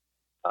downbeat.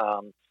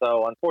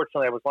 So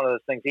unfortunately, it was one of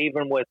those things,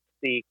 even with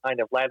the kind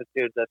of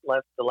latitude that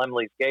the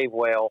Laemmles gave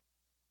Whale,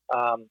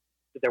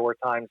 there were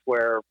times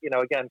where,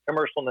 again,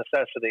 commercial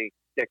necessity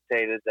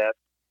dictated that,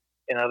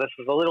 this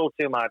is a little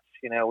too much,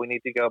 we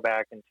need to go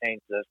back and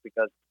change this,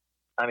 because,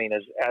 I mean,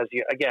 as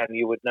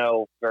you would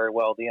know very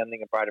well, the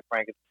ending of Bride of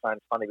Frankenstein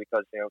is funny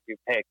because, if you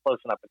pay close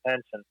enough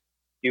attention,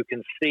 you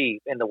can see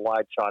in the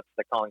wide shots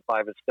that Colin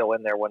Clive is still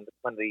in there when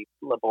the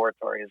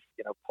laboratory is,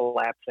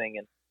 collapsing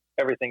and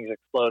everything's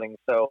exploding.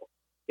 So,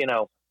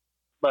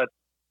 but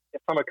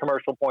from a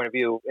commercial point of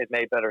view, it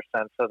made better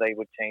sense, so they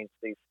would change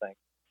these things.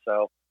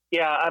 So,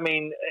 yeah, I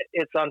mean,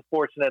 it's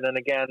unfortunate. And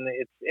again,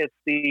 it's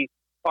the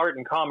art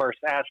and commerce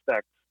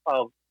aspect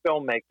of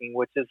filmmaking,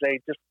 which is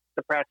just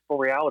the practical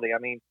reality. I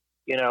mean,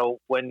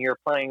 when you're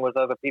playing with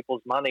other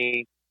people's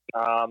money,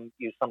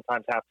 you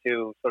sometimes have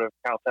to sort of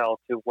kowtow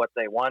to what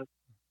they want.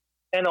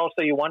 And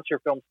also, you want your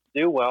films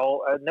to do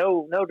well.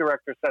 No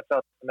director sets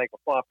out to make a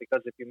flop,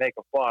 because if you make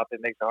a flop, it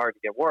makes it hard to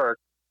get work.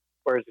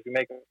 Whereas if you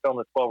make a film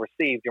that's well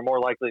received, you're more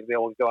likely to be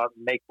able to go out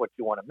and make what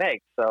you want to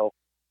make. So,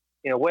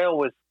 Whale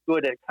was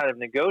good at kind of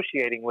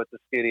negotiating with the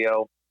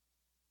studio.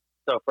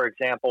 So, for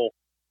example,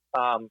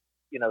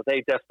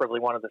 they desperately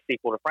wanted the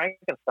sequel to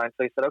Frankenstein.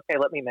 So he said, "Okay,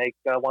 let me make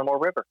One More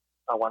River.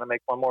 I want to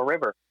make One More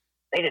River."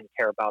 They didn't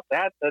care about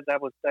that.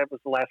 That was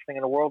the last thing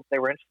in the world. They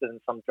were interested in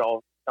some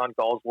John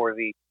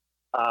Galsworthy,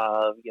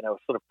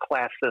 sort of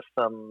class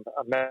system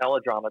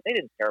melodrama. They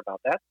didn't care about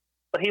that.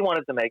 But he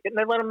wanted to make it, and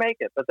they let him make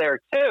it. But there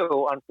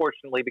too,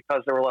 unfortunately,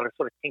 because there were a lot of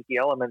sort of kinky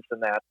elements in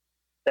that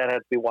had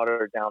to be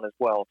watered down as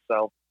well.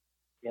 So,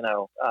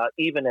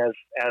 even as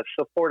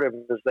supportive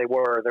as they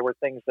were, there were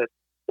things that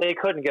they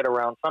couldn't get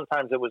around.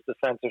 Sometimes it was the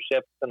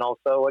censorship, and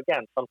also,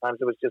 again, sometimes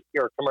it was just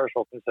pure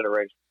commercial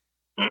consideration.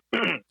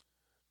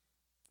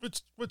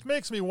 Which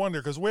makes me wonder,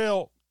 because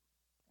Whale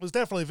was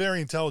definitely a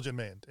very intelligent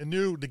man and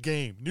knew the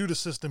game, knew the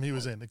system he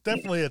was in. Like,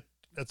 definitely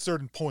at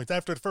certain points,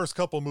 after the first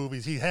couple of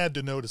movies, he had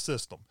to know the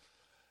system.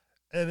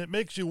 And it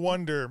makes you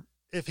wonder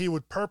if he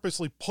would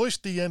purposely push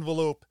the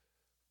envelope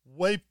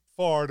way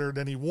farther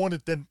than he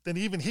wanted, than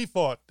even he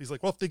thought. He's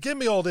like, well, if they give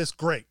me all this,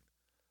 great.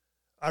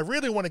 I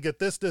really want to get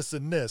this, this,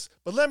 and this,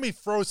 but let me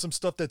throw some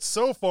stuff that's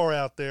so far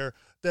out there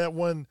that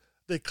when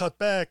they cut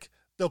back,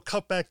 they'll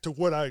cut back to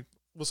what I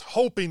was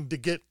hoping to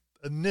get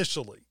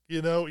initially.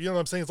 You know what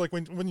I'm saying? It's like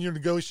when you're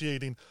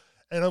negotiating,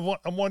 and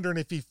I'm wondering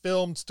if he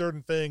filmed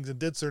certain things and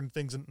did certain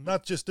things, and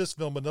not just this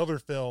film, but other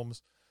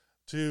films,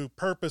 to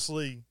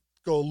purposely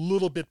go a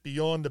little bit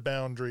beyond the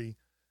boundary,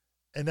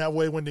 and that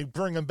way when they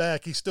bring him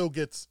back, he still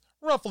gets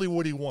roughly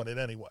what he wanted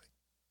anyway.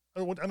 I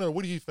don't know.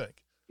 What do you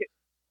think?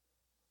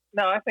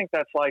 No, I think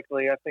that's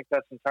likely. I think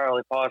that's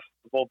entirely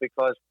possible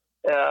because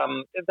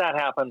that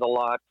happened a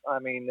lot. I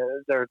mean,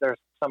 there's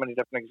so many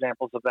different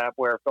examples of that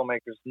where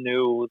filmmakers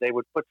knew they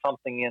would put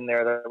something in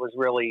there that was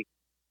really,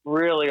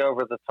 really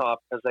over the top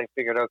because they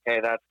figured, okay,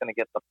 that's going to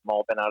get the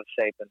mall bent out of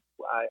shape, and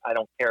I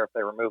don't care if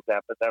they remove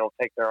that, but that'll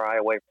take their eye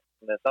away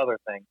from this other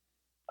thing.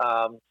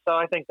 So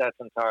I think that's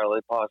entirely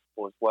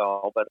possible as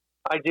well. But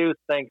I do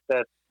think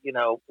that,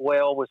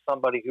 Whale was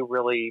somebody who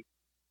really,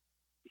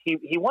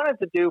 he wanted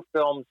to do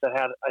films that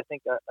had, I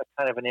think, a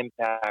kind of an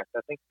impact. I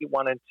think he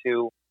wanted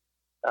to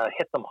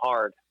hit them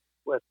hard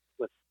with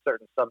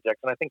certain subjects.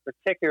 And I think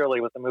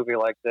particularly with a movie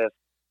like this,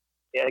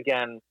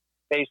 again,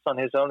 based on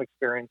his own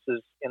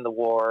experiences in the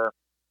war,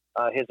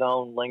 his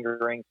own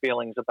lingering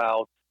feelings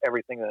about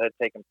everything that had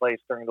taken place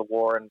during the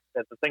war and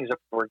the things that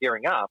were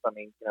gearing up. I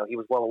mean, he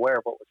was well aware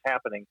of what was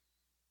happening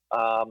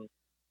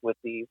with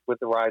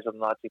the rise of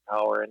Nazi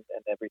power and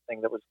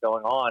everything that was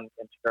going on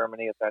in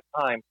Germany at that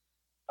time.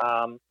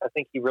 I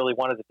think he really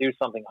wanted to do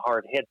something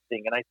hard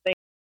hitting, and I think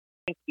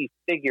he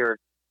figured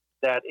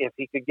that if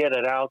he could get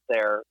it out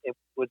there, it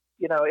would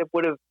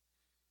have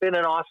been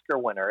an Oscar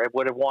winner. It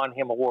would have won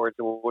him awards.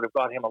 It would have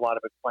got him a lot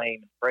of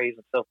acclaim and praise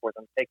and so forth,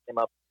 and taken him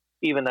up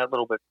even that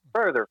little bit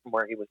further from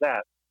where he was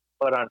at.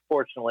 But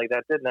unfortunately,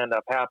 that didn't end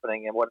up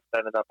happening. And what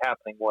ended up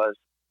happening was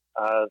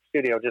the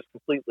studio just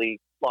completely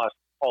lost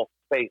all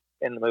faith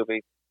in the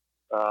movie.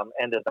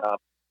 Ended up,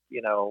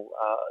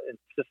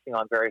 insisting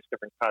on various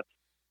different cuts,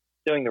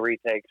 doing the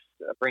retakes,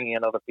 bringing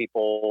in other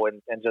people,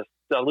 and just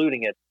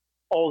diluting it.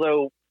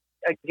 Although,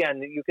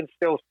 again, you can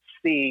still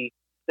see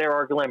there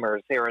are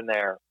glimmers here and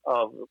there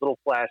of little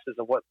flashes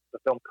of what the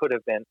film could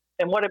have been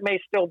and what it may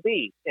still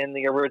be in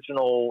the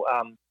original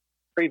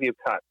preview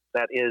cut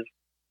that is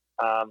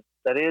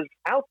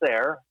out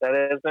there, that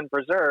has been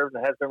preserved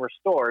and has been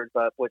restored,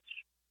 but which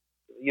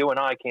you and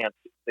I can't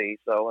see.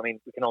 So, I mean,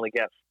 we can only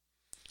guess.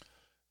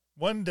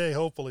 One day,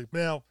 hopefully.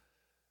 Now,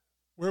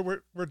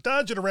 we're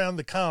dodging around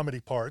the comedy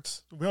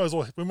parts. We might as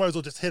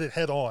well just hit it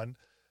head on.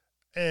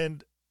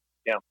 And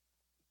yeah,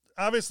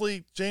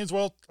 obviously, James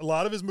Whale, a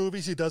lot of his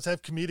movies, he does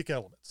have comedic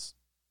elements,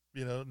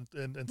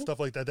 and stuff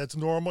like that. That's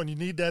normal, and you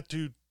need that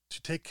to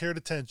take care of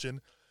the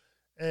tension.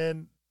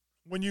 And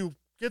when you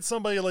get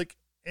somebody like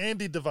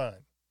Andy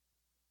Devine,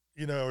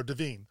 or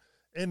Devine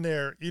in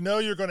there,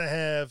 you're going to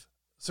have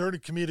certain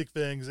comedic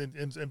things.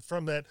 And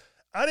from that,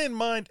 I didn't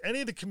mind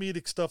any of the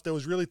comedic stuff that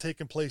was really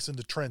taking place in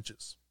the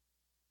trenches,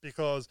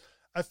 because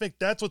I think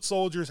that's what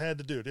soldiers had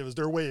to do. It was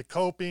their way of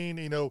coping.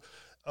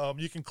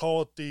 You can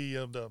call it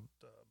the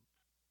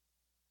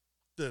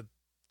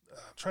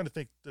I'm trying to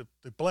think,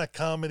 the black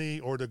comedy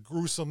or the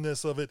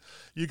gruesomeness of it.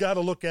 You got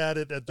to look at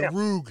it at the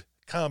Roog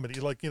comedy.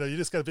 Like, you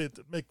just got to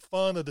make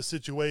fun of the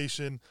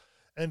situation.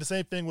 And the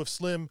same thing with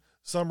Slim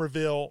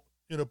Somerville.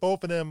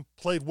 Both of them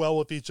played well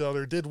with each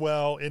other, did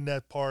well in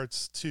that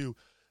parts to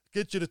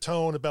get you to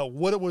tone about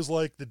what it was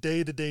like, the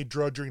day-to-day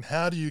drudgery, and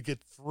how do you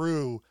get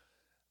through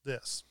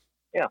this.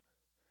 Yeah.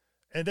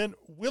 And then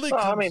Willie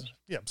comes...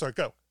 I'm sorry,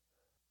 go.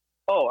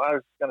 Oh, I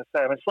was going to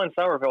say, Slim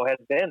Somerville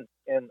had been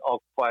in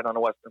All Quiet on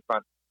the Western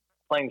Front,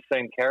 playing the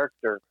same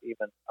character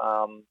even.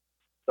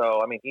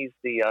 He's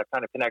the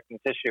kind of connecting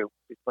tissue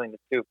between the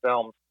two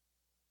films.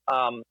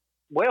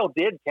 Whale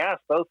did cast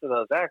both of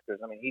those actors.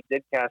 He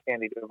did cast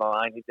Andy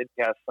Devine. He did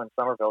cast Slim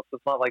Somerville. So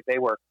it's not like they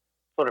were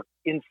sort of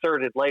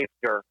inserted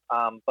later.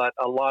 But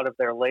a lot of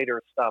their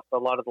later stuff, a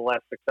lot of the less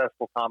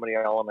successful comedy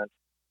elements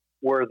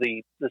were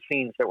the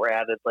scenes that were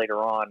added later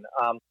on.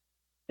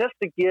 Just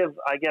to give,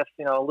 I guess,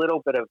 a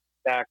little bit of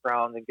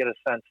background and get a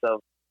sense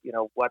of,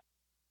 what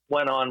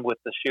went on with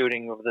the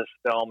shooting of this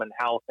film and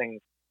how things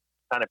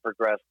kind of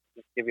progressed.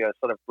 Just give you a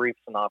sort of brief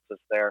synopsis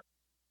there.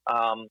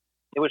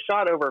 It was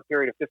shot over a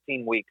period of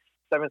 15 weeks,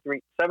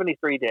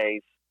 73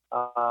 days,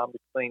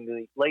 between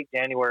the late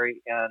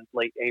January and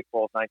late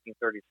April of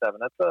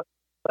 1937.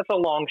 That's a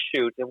long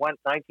shoot. It went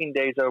 19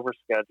 days over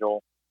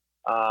schedule.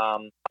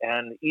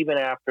 And even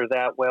after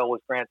that, Whale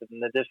was granted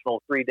an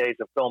additional 3 days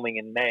of filming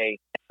in May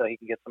so he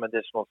could get some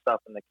additional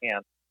stuff in the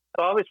can.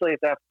 So obviously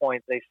at that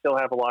point, they still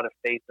have a lot of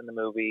faith in the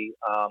movie.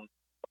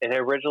 It had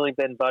originally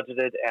been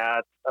budgeted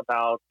at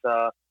about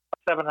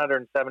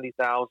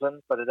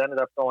 770,000, but it ended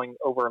up going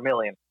over $1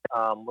 million.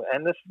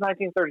 And this is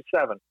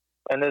 1937,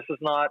 and this is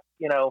not,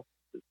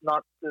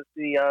 not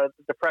the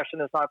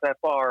Depression is not that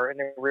far in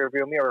the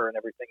rearview mirror and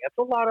everything. It's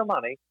a lot of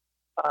money.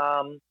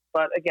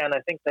 But again, I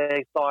think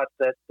they thought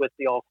that with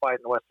the All Quiet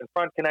on the Western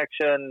Front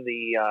connection,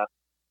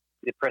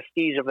 the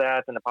prestige of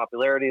that and the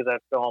popularity of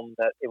that film,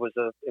 that it was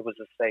a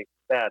safe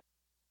bet.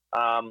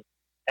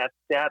 At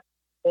that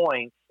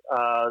point,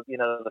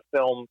 the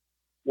film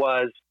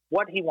was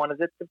what he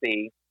wanted it to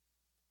be.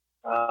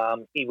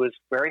 He was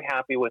very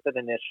happy with it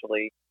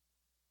initially.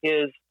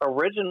 His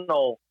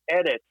original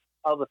edit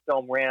of the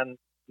film ran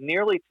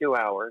nearly 2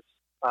 hours.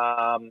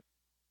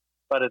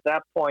 But at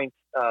that point,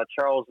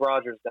 Charles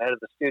Rogers, the head of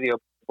the studio,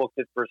 booked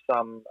it for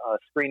some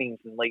screenings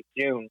in late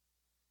June.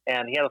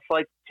 And he had a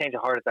slight change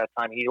of heart at that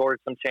time. He ordered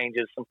some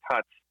changes, some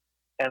cuts.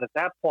 And at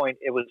that point,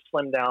 it was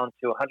slimmed down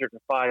to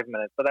 105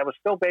 minutes. But that was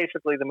still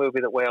basically the movie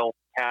that Whale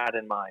had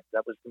in mind.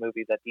 That was the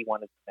movie that he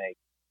wanted to make.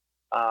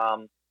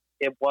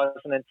 It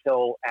wasn't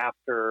until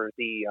after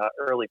the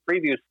early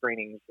preview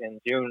screenings in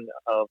June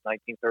of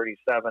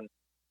 1937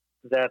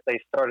 that they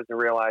started to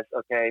realize,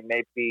 okay,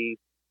 maybe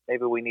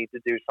we need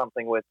to do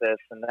something with this.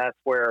 And that's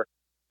where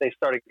they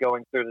started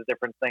going through the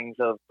different things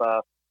of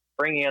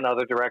bringing in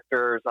other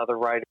directors, other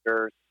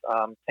writers,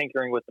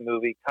 tinkering with the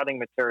movie, cutting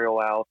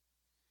material out,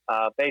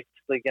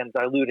 basically, again,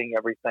 diluting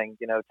everything,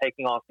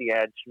 taking off the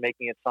edge,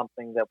 making it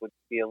something that would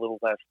be a little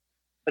less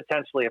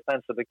potentially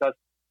offensive, because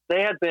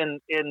they had been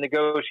in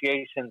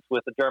negotiations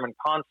with the German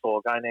consul,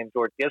 a guy named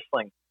George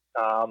Gissling,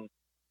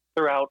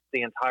 throughout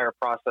the entire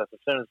process. As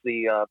soon as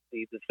the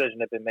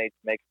decision had been made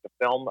to make a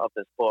film of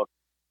this book,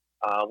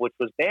 which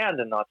was banned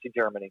in Nazi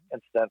Germany,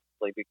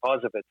 incidentally,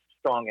 because of its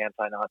strong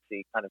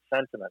anti-Nazi kind of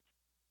sentiments.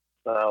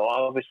 So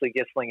obviously,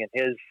 Gissling and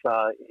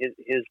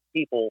his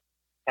people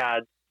had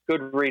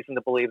good reason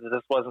to believe that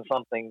this wasn't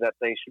something that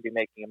they should be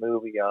making a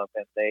movie of,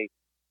 and they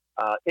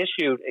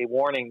issued a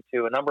warning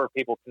to a number of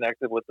people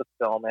connected with the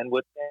film and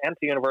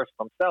to Universal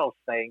themselves,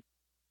 saying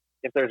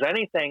if there's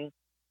anything,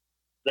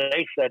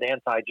 they said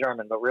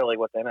anti-German, but really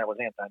what they meant was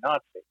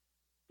anti-Nazi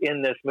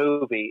in this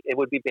movie, it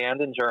would be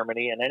banned in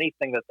Germany, and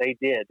anything that they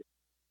did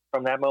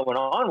from that moment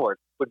onward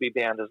would be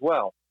banned as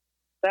well.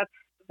 That's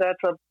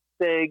a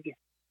big,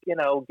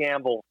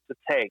 gamble to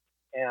take.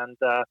 And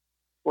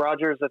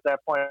Rogers at that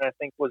point, I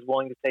think, was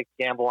willing to take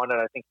a gamble on it.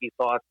 I think he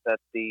thought that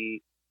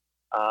the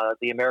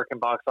American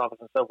box office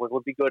and so forth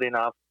would be good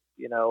enough.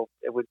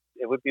 It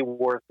would be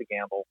worth the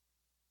gamble.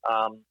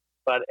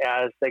 But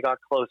as they got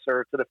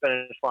closer to the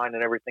finish line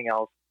and everything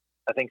else,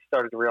 I think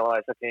started to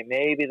realize, okay,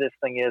 maybe this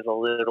thing is a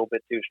little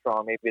bit too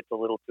strong. Maybe it's a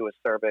little too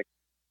acerbic.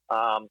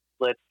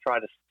 Let's try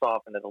to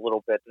soften it a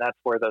little bit. And that's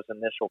where those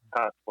initial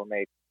cuts were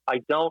made. I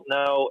don't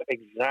know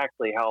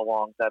exactly how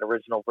long that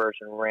original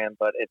version ran,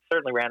 but it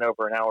certainly ran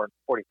over an hour and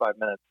 45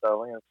 minutes.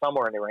 So,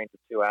 somewhere in the range of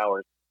 2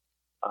 hours.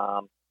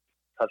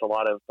 Because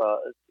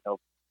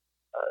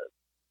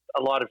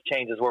a lot of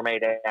changes were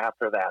made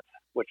after that,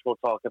 which we'll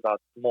talk about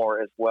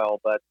more as well.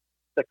 But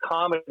the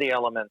comedy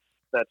elements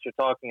that you're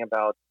talking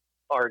about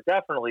are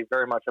definitely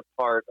very much a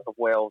part of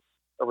Whale's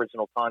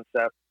original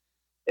concept.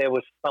 It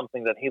was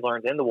something that he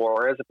learned in the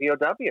war as a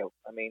POW.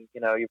 I mean,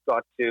 you've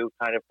got to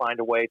kind of find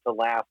a way to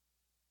laugh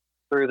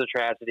through the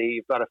tragedy.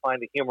 You've got to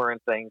find the humor in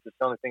things. It's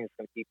the only thing that's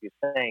going to keep you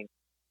sane.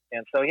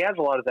 And so he has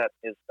a lot of that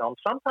in his film.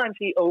 Sometimes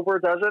he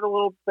overdoes it a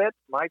little bit,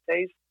 my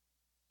taste.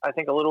 I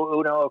think a little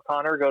Uno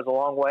O'Connor goes a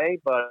long way,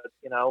 but,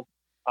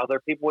 other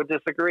people would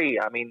disagree.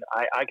 I mean,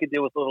 I could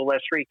do with a little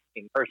less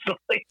shrieking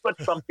personally,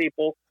 but some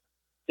people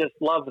just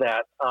love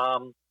that.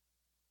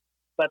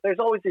 But there's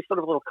always these sort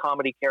of little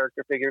comedy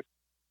character figures.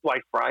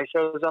 Dwight Fry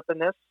shows up in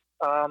this,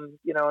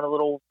 in a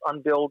little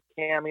unbilled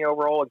cameo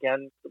role.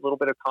 Again, a little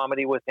bit of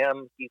comedy with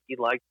him. He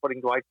liked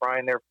putting Dwight Fry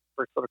in there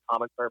for sort of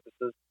comic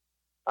purposes.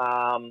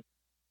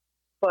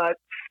 But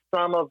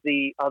some of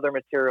the other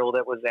material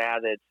that was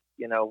added,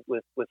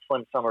 with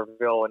Slim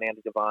Somerville and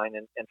Andy Devine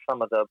and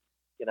some of the,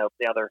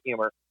 the other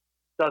humor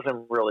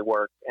doesn't really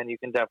work. And you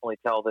can definitely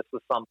tell this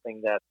was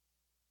something that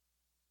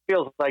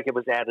feels like it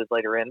was added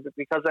later in, but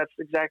because that's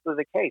exactly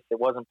the case. It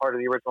wasn't part of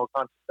the original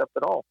concept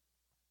at all.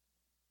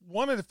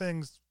 One of the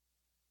things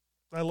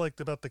I liked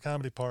about the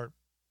comedy part,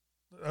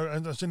 or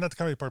not the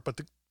comedy part,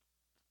 but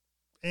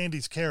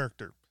Andy's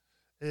character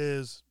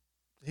is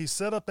he's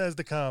set up as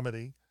the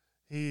comedy.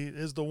 He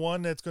is the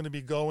one that's going to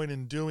be going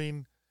and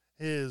doing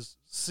his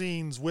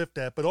scenes with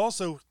that, but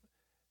also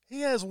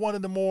he has one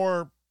of the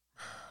more,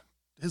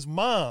 his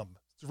mom's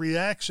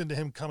reaction to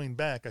him coming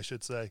back, I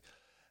should say,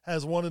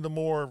 has one of the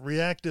more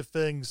reactive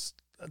things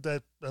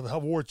that how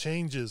war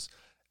changes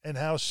and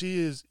how she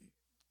is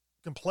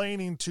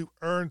complaining to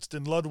Ernst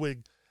and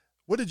Ludwig,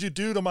 what did you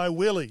do to my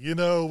Willie?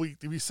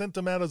 We sent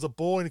him out as a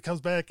boy and he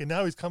comes back and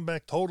now he's come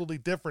back totally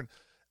different.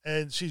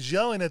 And she's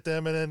yelling at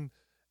them and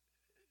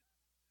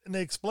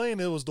they explain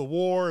it was the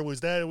war. It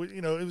was that,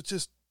 it was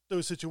just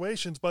those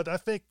situations. But I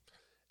think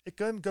it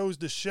goes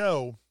to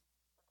show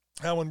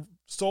how when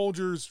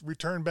soldiers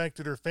return back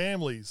to their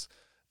families,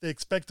 they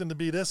expect them to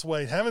be this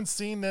way. Haven't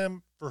seen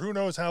them for who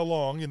knows how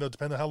long,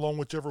 depending on how long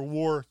whichever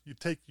war you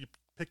take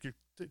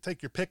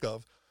your pick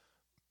of.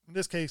 In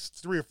this case,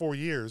 3 or 4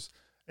 years,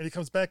 and he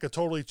comes back a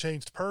totally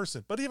changed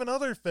person. But even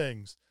other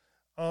things,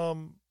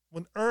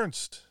 when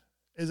Ernst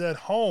is at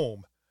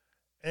home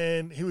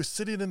and he was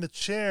sitting in the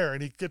chair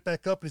and he'd get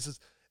back up and he says,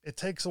 it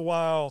takes a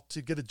while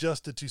to get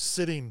adjusted to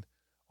sitting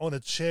on a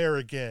chair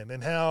again,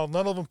 and how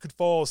none of them could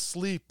fall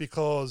asleep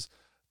because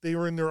they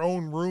were in their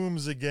own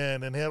rooms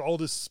again and had all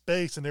this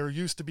space, and they were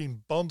used to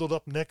being bundled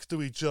up next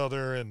to each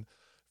other and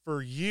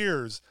for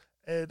years.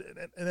 And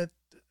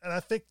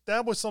I think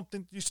that was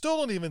something you still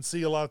don't even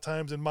see a lot of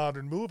times in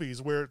modern movies,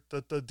 where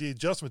the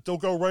adjustment, they'll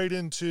go right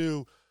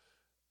into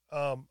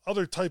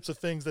other types of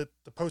things that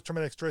the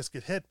post-traumatic stress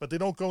get hit, but they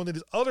don't go into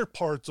these other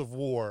parts of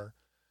war.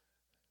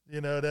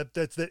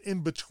 That's that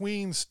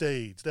in-between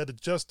stage, that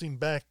adjusting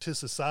back to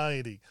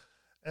society.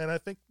 And I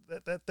think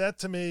that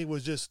to me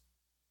was just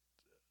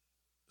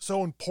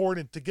so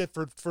important to get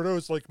for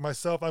those like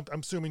myself, I'm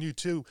assuming you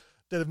too,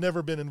 that have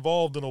never been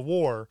involved in a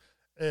war.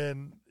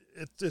 And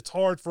it's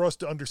hard for us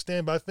to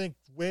understand, but I think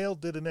Whale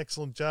did an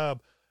excellent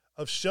job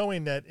of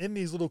showing that in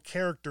these little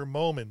character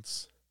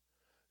moments,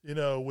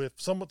 with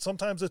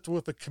sometimes it's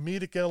with a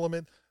comedic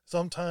element,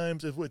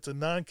 sometimes it's a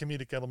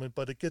non-comedic element,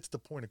 but it gets the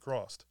point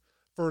across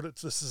for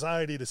the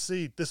society to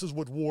see this is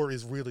what war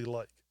is really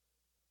like.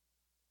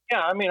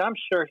 Yeah, I mean, I'm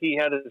sure he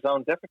had his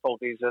own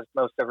difficulties, as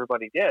most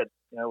everybody did,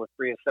 with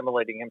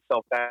reassimilating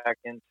himself back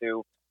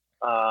into,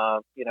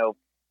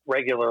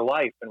 regular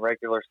life and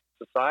regular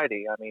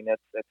society. I mean,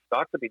 it's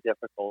got to be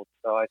difficult.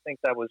 So I think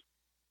that was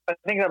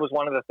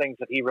one of the things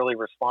that he really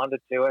responded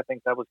to. I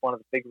think that was one of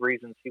the big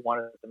reasons he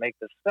wanted to make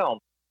this film.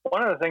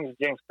 One of the things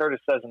that James Curtis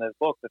says in his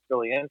book that's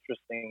really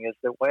interesting is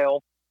that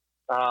Whale,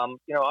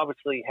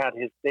 obviously had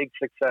his big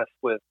success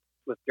with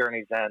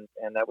Journey's End,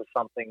 and that was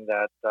something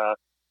that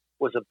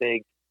was a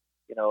big,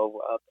 kind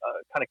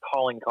of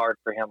calling card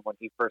for him when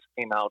he first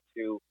came out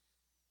to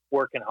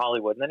work in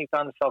Hollywood. And then he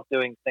found himself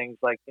doing things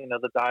like,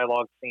 the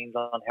dialogue scenes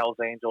on Hell's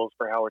Angels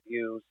for Howard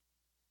Hughes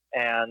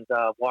and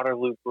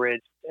Waterloo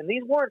Bridge. And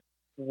these weren't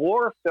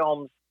war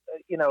films.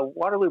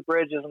 Waterloo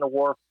Bridge isn't a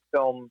war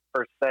film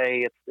per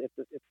se.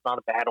 It's not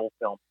a battle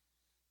film.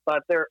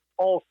 But they're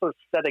also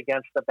set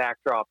against the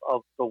backdrop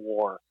of the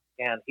war.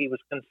 And he was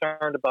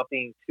concerned about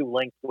being too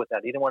linked with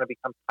that. He didn't want to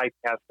become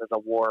typecast as a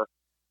war,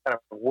 kind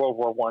of World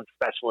War I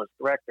specialist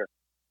director.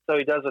 So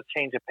he does a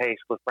change of pace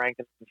with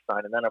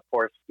Frankenstein. And then, of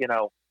course,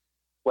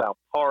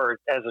 horror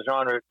as a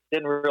genre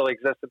didn't really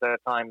exist at that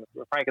time.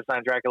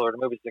 Frankenstein, Dracula are the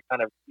movies that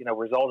kind of,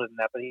 resulted in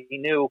that. But he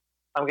knew,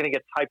 I'm going to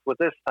get typed with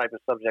this type of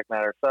subject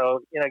matter. So,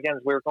 again,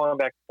 as we were going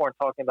back before and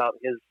talking about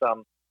his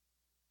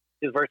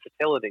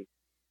versatility,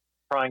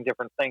 trying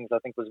different things, I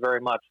think was very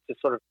much to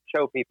sort of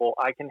show people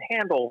I can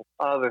handle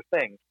other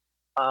things.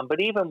 But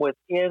even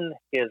within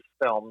his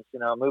films,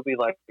 a movie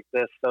like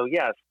this, so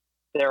yes,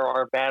 there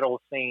are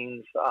battle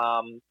scenes.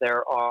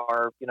 There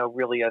are,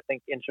 really, I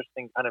think,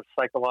 interesting kind of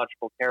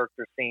psychological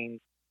character scenes,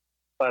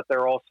 but there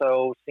are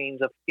also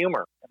scenes of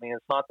humor. I mean,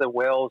 it's not that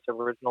Whale's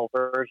original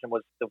version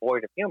was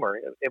devoid of humor.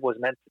 It was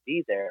meant to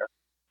be there.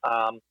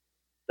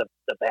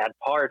 The bad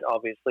part,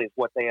 obviously, is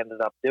what they ended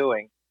up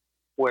doing,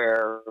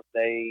 where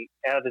they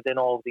added in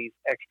all these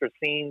extra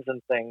scenes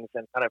and things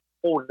and kind of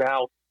pulled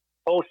out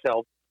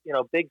wholesale,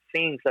 big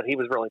scenes that he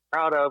was really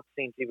proud of,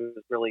 scenes he was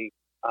really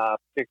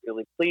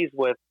particularly pleased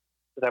with,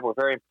 that were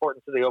very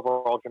important to the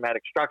overall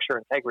dramatic structure,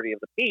 integrity of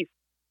the piece.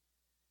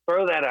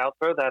 Throw that out.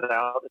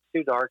 It's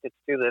too dark. It's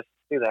too this,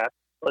 it's too that.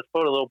 Let's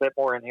put a little bit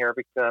more in here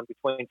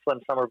between Slim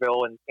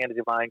Somerville and Candy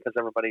Divine, because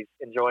everybody's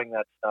enjoying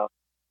that stuff.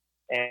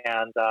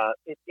 And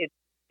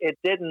it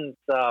didn't.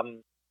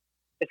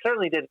 It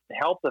certainly didn't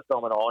help the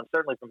film at all, and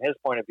certainly from his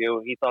point of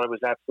view, he thought it was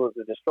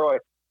absolutely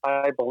destroyed.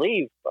 I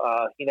believe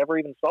he never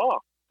even saw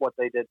what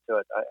they did to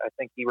it. I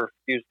think he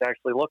refused to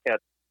actually look at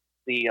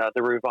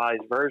the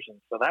revised version.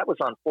 So that was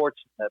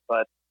unfortunate.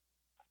 But,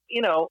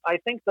 I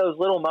think those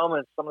little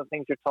moments, some of the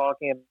things you're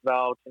talking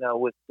about,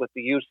 with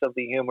the use of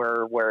the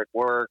humor where it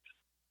works,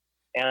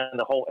 and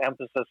the whole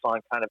emphasis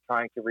on kind of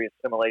trying to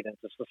reassimilate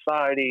into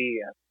society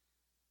and,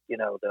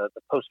 the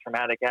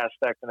post-traumatic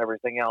aspect and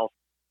everything else,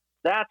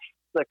 that's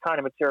the kind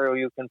of material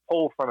you can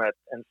pull from it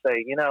and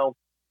say,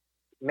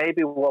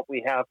 maybe what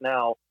we have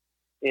now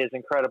is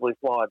incredibly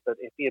flawed, but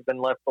if he had been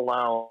left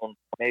alone,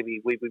 maybe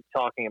we'd be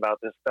talking about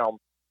this film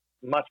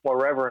much more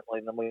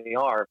reverently than we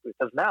are,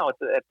 because now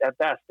at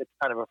best it's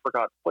kind of a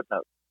forgotten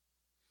footnote.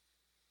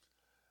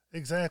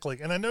 Exactly.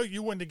 And I know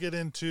you wanted to get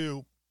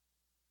into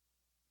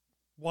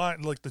why,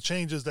 like, the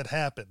changes that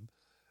happen.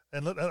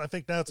 And I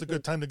think that's a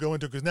good time to go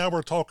into, because now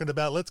we're talking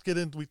about, let's get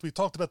into, we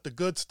talked about the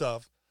good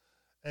stuff,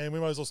 and we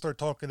might as well start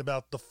talking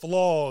about the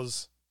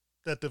flaws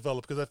that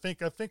develop, because I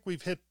think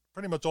we've hit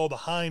pretty much all the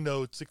high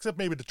notes, except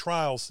maybe the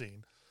trial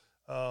scene.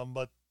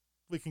 But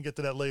we can get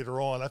to that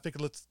later on. I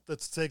think let's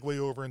segue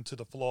over into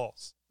the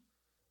flaws.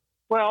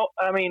 Well,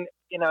 I mean,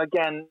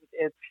 again,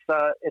 it's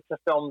a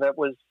film that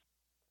was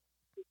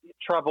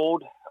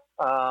troubled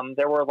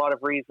There were a lot of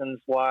reasons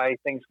why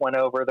things went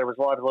over. There was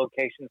a lot of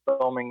location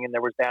filming, and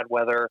there was bad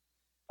weather,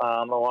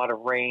 a lot of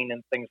rain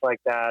and things like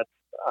that.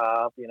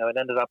 It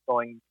ended up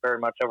going very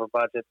much over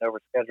budget and over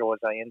schedule, as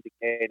I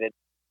indicated.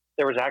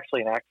 There was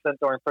actually an accident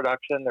during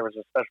production. There was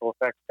a special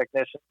effects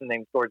technician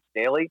named George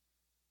Daly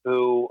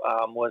who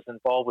was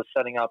involved with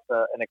setting up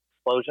an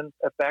explosion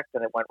effect,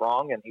 and it went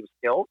wrong, and he was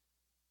killed.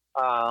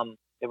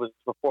 It was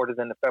reported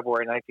in the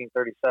February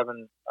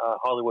 1937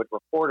 Hollywood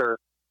Reporter.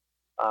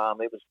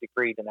 It was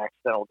decreed an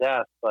accidental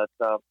death. But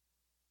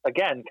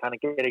again, kind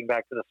of getting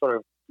back to the sort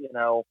of,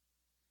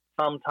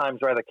 sometimes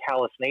rather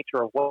callous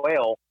nature of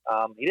Whale,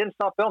 he didn't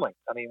stop filming.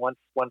 I mean,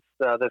 once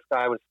this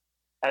guy was,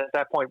 at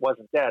that point,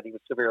 wasn't dead, he was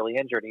severely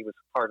injured. He was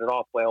carted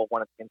off. Whale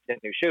wanted to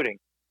continue shooting.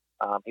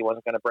 He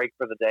wasn't going to break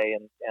for the day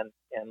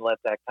and let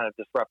that kind of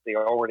disrupt the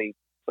already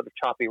sort of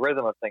choppy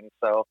rhythm of things.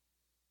 So,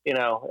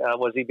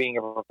 was he being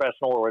a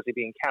professional or was he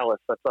being callous?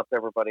 That's up to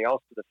everybody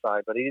else to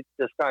decide. But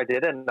this guy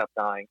did end up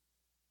dying.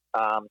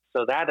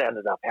 So that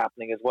ended up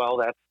happening as well.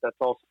 That's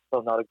also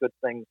not a good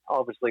thing,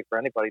 obviously, for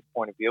anybody's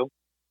point of view.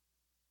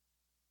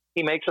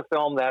 He makes a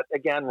film that,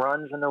 again,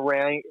 runs in the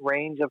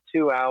range of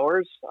 2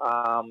 hours.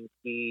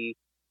 He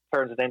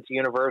turns it into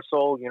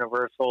Universal.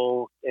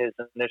 Universal is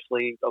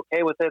initially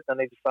okay with it. Then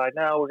they decide,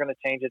 no, we're going to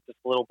change it just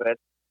a little bit.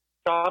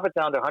 Chop it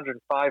down to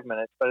 105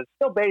 minutes, but it's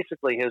still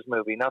basically his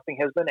movie. Nothing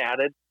has been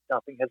added.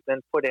 Nothing has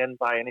been put in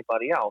by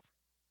anybody else.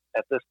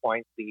 At this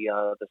point, the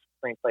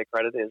screenplay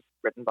credit is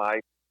written by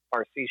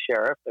R.C.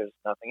 Sheriff. There's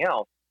nothing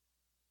else.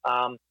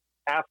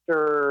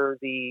 After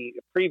the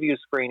preview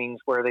screenings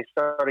where they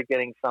started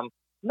getting some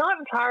not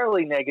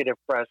entirely negative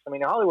press, I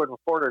mean, the Hollywood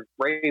Reporter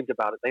raved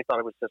about it. They thought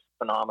it was just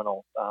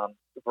phenomenal.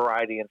 The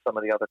Variety and some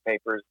of the other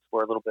papers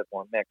were a little bit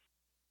more mixed.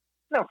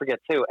 Don't forget,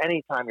 too,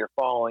 anytime you're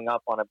following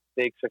up on a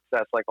big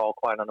success like All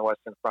Quiet on the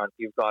Western Front,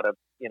 you've got a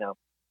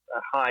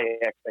high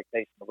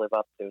expectation to live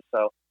up to.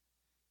 So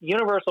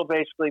Universal,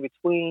 basically,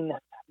 between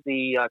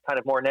the kind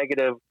of more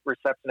negative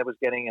reception it was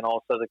getting and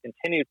also the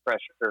continued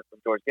pressure from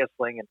George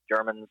Gissling and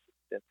Germans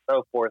and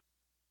so forth,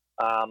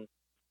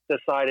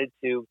 decided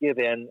to give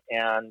in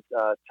and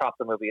chop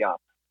the movie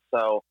up.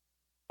 So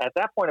at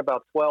that point,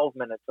 about 12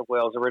 minutes of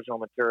Whale's original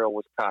material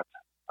was cut.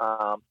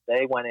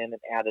 They went in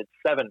and added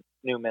 7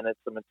 new minutes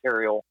of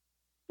material,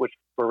 which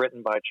were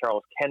written by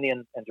Charles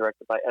Kenyon and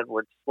directed by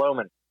Edward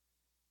Sloman.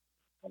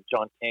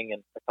 John King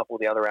and a couple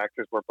of the other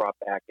actors were brought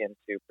back in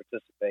to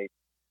participate.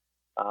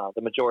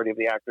 The majority of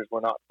the actors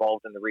were not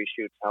involved in the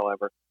reshoots,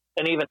 however.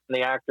 And even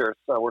the actors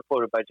were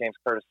quoted by James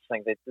Curtis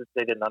saying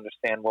they didn't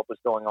understand what was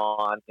going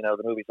on.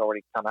 The movie's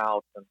already come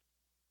out, and,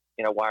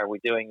 why are we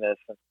doing this?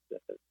 And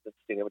the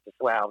studio would just,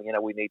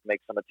 we need to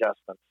make some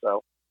adjustments.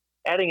 So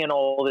adding in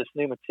all this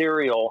new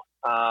material,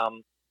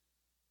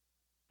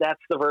 that's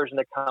the version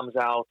that comes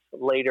out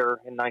later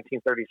in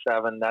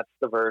 1937. That's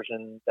the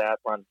version that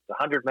runs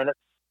 100 minutes.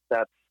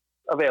 That's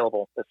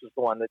available. This is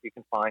the one that you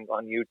can find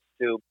on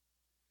YouTube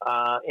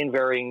in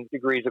varying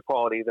degrees of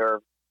quality.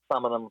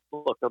 Some of them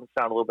look and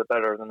sound a little bit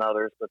better than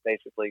others, but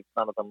basically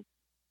none of them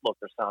look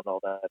or sound all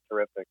that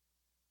terrific.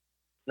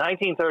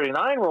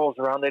 1939 rolls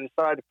around. They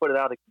decided to put it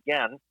out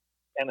again.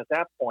 And at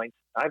that point,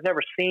 I've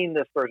never seen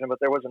this version, but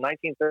there was a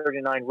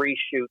 1939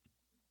 reshoot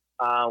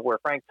where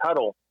Frank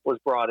Tuttle was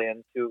brought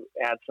in to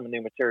add some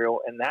new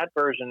material. And that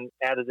version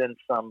added in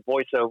some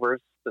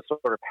voiceovers to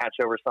sort of patch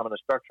over some of the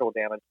structural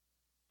damage.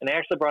 And they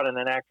actually brought in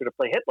an actor to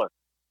play Hitler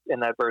in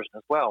that version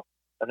as well.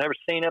 I've never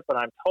seen it, but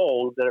I'm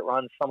told that it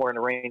runs somewhere in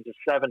the range of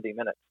 70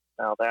 minutes.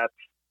 Now, that's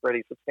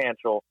pretty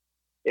substantial.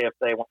 If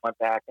they went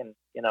back and,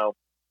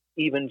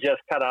 even just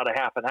cut out a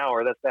half an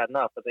hour, that's bad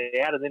enough. But they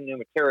added in new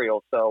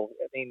material. So,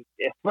 I mean,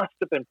 it must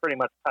have been pretty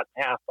much cut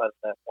in half by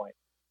that point.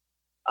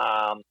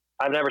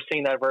 I've never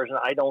seen that version.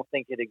 I don't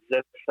think it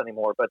exists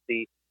anymore. But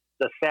the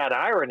sad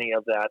irony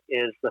of that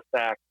is the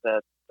fact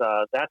that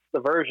that's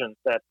the version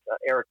that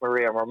Erich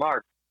Maria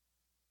Remarque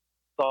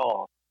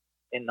saw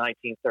in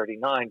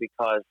 1939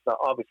 because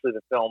obviously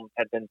the film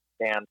had been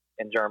banned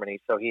in Germany,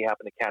 so he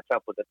happened to catch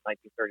up with it in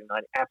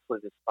 1939,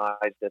 absolutely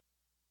despised it.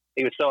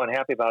 He was so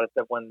unhappy about it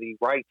that when the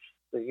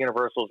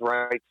Universal's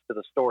rights to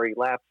the story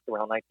lapsed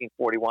around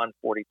 1941,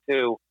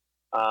 42,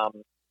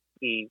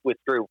 he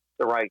withdrew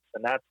the rights,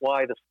 and that's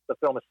why the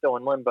film is still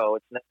in limbo.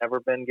 It's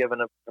never been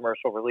given a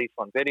commercial release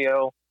on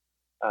video.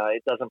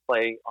 It doesn't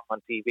play on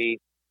TV.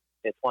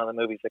 It's one of the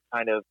movies that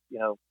kind of,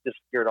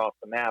 disappeared off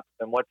the map.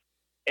 And what's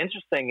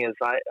interesting is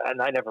I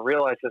never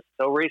realized this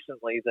so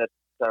recently that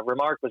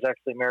Remarque was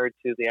actually married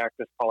to the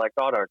actress Paulette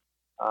Goddard.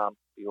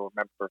 You'll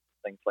remember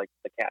things like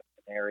The Cat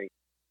and Canary.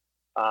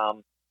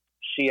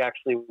 She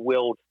actually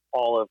willed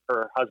all of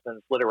her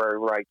husband's literary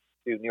rights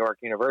to New York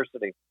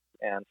University,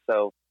 and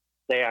so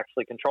they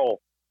actually control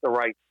the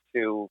rights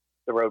to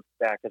The Road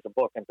Back as a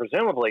book, and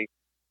presumably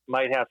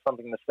might have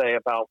something to say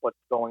about what's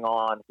going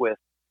on with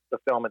the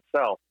film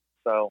itself.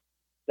 So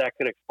that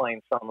could explain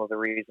some of the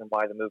reason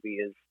why the movie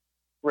is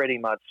pretty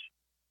much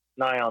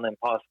nigh on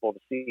impossible to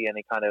see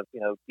any kind of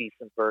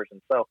decent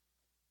version. So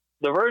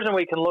the version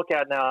we can look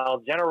at now,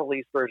 general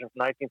release version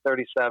from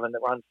 1937 that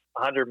runs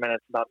 100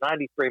 minutes, about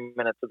 93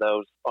 minutes of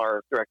those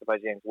are directed by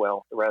James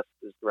Whale. The rest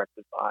is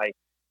directed by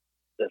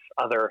this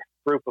other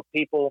group of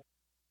people.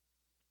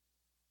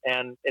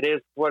 And it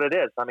is what it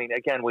is. I mean,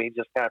 again, we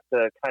just have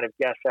to kind of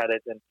guess at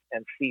it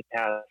and see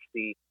past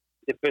the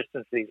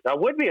deficiencies. I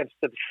would be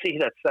interested to see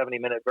that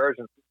 70-minute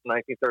version from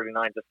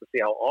 1939 just to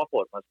see how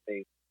awful it must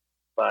be.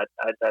 But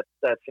that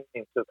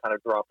seems to have kind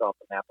of dropped off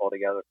the map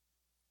altogether.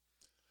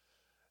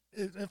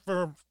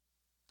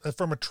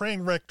 From a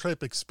train wreck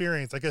type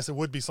experience, I guess it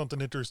would be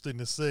something interesting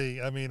to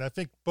see. I mean, I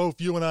think both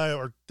you and I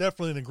are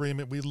definitely in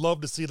agreement. We'd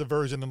love to see the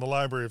version in the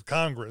Library of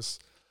Congress,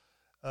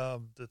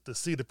 to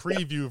see the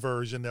preview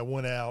version that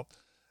went out,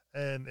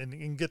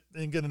 and get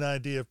an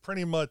idea of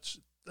pretty much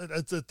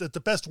it's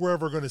the best we're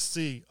ever going to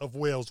see of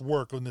Whale's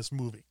work on this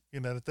movie.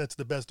 You know, that's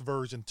the best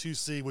version to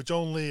see, which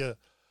only a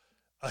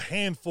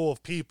handful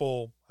of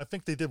people. I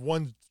think they did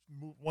one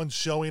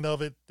showing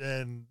of it,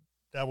 and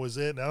that was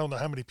it. And I don't know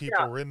how many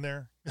people were in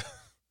there.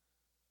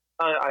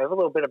 I have a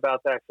little bit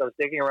about that. So I was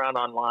digging around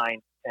online,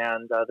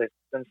 and there's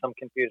been some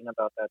confusion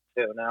about that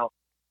too. Now,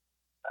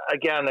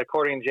 again,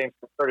 according to James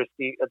Curtis,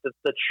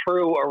 the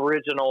true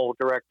original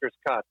director's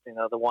cut, you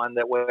know, the one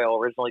that Whale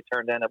originally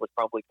turned in, it was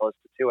probably close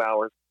to 2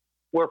 hours.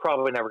 We're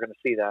probably never going to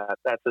see that.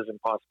 That's as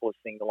impossible as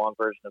seeing the long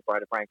version of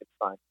Bride of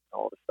Frankenstein,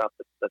 all the stuff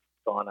that's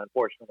gone.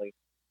 Unfortunately,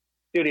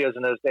 studios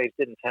in those days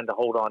didn't tend to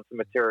hold on to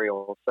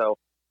material. So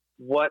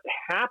what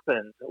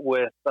happened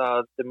with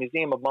the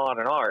Museum of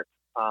Modern Art,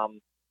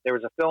 there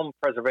was a film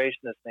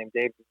preservationist named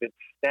David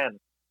Sten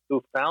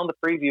who found the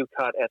preview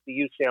cut at the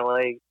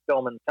UCLA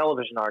Film and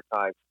Television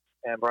Archives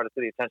and brought it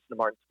to the attention of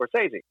Martin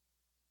Scorsese.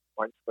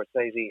 Martin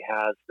Scorsese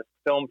has the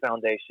Film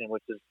Foundation,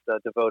 which is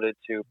devoted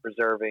to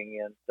preserving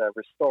and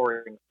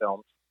restoring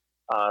films.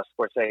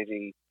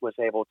 Scorsese was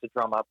able to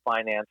drum up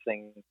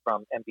financing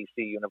from NBC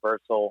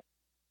Universal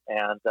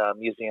and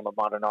Museum of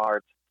Modern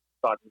Art,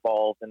 got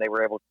involved, and they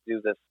were able to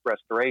do this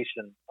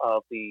restoration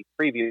of the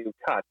preview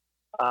cut.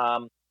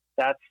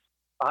 That's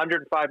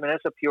 105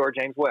 minutes of pure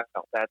James Whale.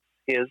 That's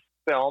his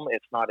film.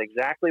 It's not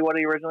exactly what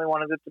he originally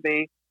wanted it to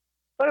be,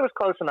 but it was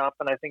close enough,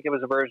 and I think it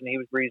was a version he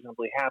was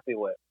reasonably happy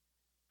with.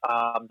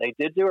 They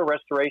did do a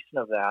restoration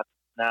of that.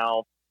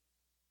 Now,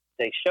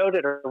 they showed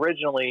it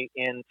originally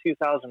in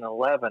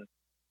 2011,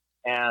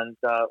 and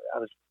I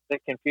was a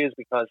bit confused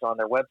because on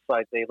their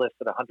website they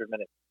listed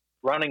 100-minute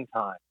running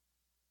time,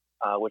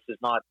 which is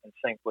not in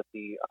sync with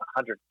the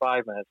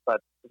 105 minutes, but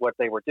what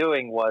they were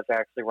doing was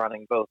actually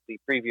running both the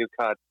preview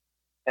cut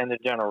and the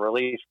general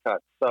release cut.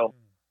 So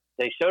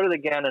they showed it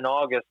again in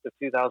August of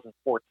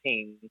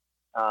 2014.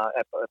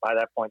 By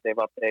that point, they've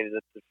updated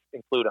it to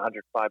include a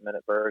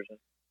 105-minute version.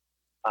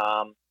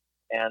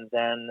 And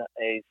then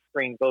they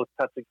screened both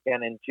cuts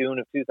again in June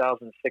of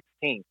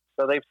 2016.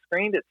 So they've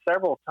screened it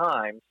several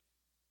times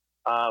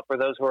for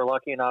those who are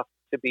lucky enough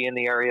to be in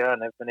the area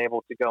and have been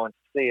able to go and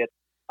see it.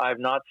 I've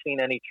not seen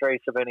any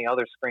trace of any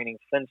other screening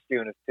since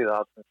June of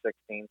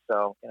 2016.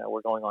 So, you know,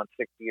 we're going on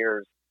 6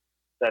 years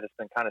that it's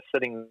been kind of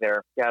sitting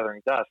there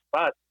gathering dust.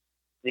 But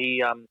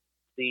the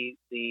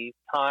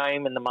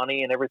time and the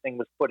money and everything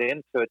was put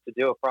into it to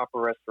do a proper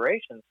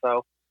restoration.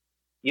 So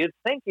you'd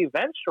think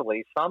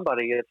eventually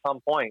somebody at some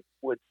point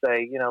would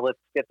say, you know, let's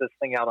get this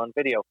thing out on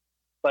video.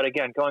 But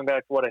again, going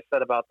back to what I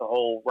said about the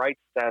whole rights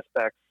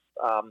aspects,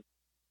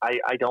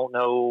 I don't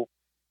know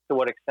to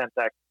what extent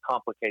that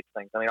complicates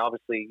things. I mean,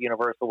 obviously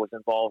Universal was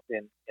involved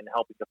in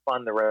helping to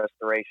fund the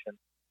restoration,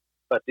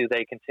 but do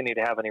they continue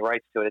to have any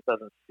rights to it? It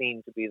doesn't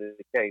seem to be the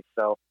case.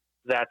 So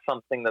that's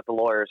something that the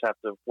lawyers have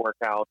to work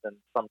out, and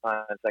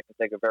sometimes that can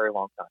take a very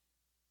long time.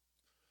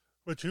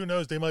 Which, who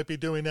knows, they might be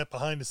doing that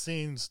behind the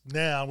scenes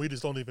now. We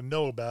just don't even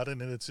know about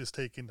it, and it's just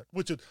taking,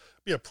 which would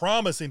be a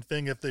promising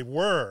thing if they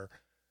were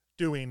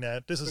doing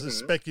that. This is a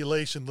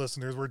speculation,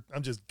 listeners.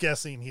 I'm just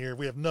guessing here.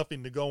 We have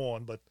nothing to go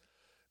on, but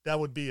that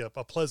would be a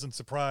pleasant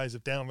surprise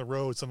if down the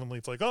road suddenly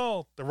it's like,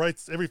 oh, the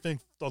rights, everything,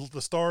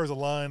 the stars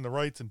align, the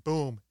rights, and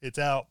boom, it's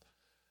out.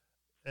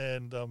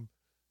 And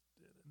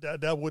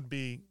that would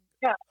be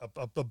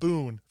a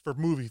boon for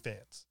movie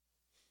fans.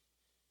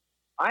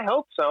 I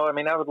hope so. I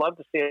mean, I would love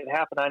to see it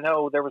happen. I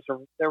know there was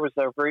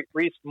a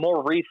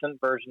more recent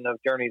version of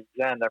Journey's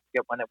End. I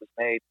forget when it was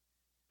made,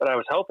 but I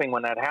was hoping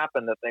when that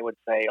happened that they would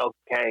say,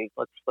 "Okay,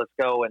 let's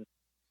go and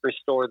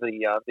restore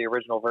the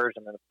original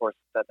version." And of course,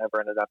 that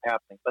never ended up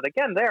happening. But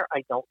again,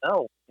 I don't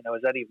know. You know,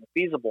 is that even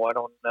feasible? I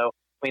don't know.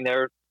 I mean,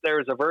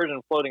 there's a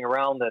version floating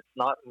around that's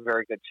not in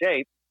very good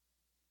shape,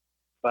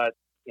 but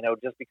you know,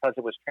 just because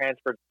it was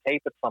transferred to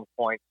tape at some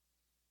point,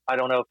 I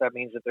don't know if that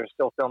means that there's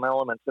still film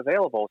elements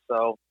available.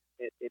 So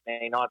it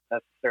may not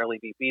necessarily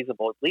be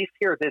feasible. At least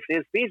here, this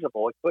is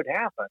feasible. It could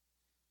happen.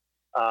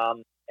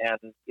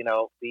 And you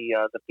know,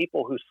 the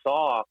people who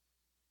saw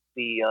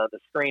the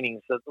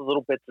screenings, the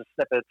little bits of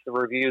snippets, the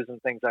reviews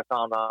and things I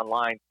found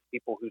online,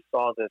 people who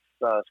saw this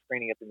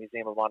screening at the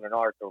Museum of Modern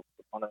Art, or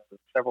one of the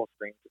several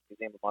screens at the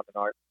Museum of Modern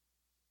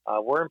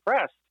Art, were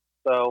impressed.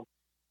 So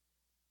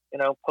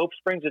hope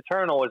springs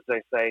eternal, as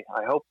they say.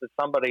 I hope that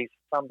somebody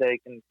someday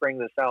can bring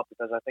this out,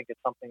 because I think it's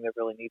something that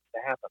really needs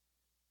to happen.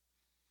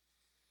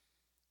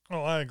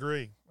 Oh, I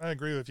agree. I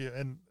agree with you.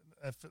 And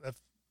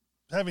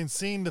having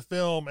seen the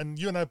film, and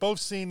you and I both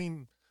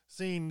seen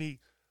the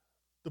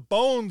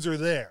bones are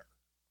there,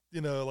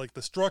 like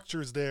the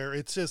structure's there.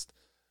 It's just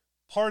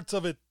parts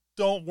of it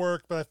don't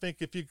work. But I think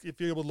if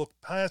you're able to look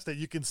past it,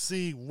 you can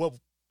see what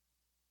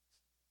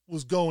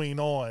was going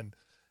on,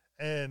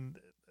 and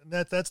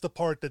that's the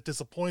part that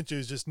disappoints you,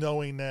 is just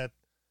knowing that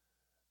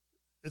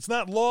it's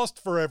not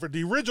lost forever.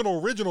 The original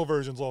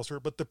version's lost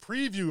forever, but the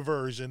preview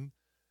version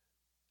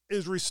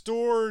is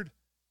restored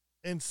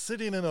and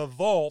sitting in a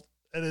vault,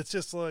 and it's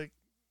just like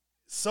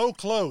so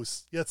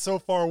close yet so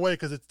far away,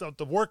 because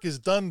the work is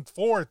done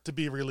for it to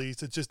be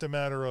released. It's just a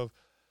matter of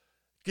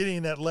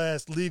getting that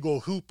last legal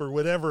hoop or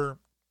whatever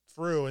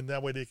through, and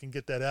that way they can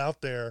get that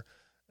out there.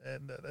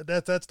 And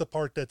that's the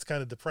part that's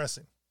kind of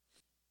depressing.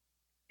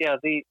 Yeah,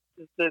 the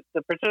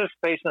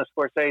participation of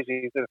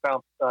Scorsese through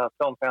the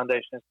Film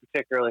Foundation is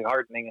particularly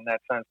heartening in that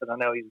sense, and I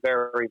know he's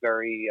very,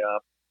 very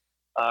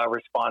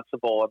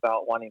responsible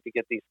about wanting to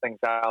get these things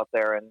out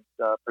there and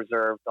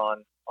preserved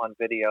on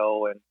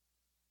video and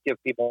give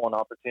people an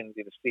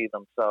opportunity to see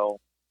them. So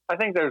I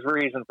think there's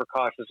reason for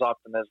cautious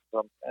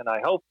optimism, and I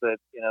hope that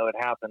it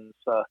happens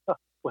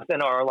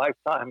within our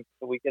lifetime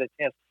so we get a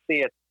chance to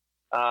see it.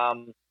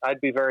 I'd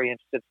be very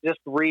interested. Just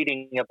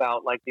reading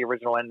about like the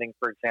original ending,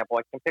 for example,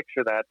 I can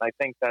picture that. And I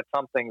think that's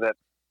something that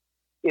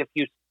if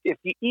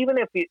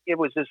it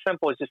was as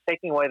simple as just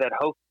taking away that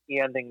hokey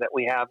ending that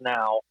we have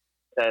now,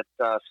 that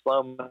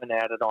Sloman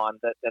added on,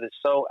 that is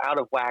so out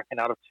of whack and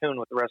out of tune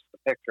with the rest of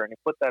the picture, and you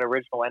put that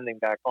original ending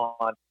back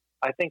on,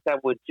 I think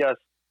that would just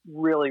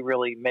really,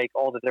 really make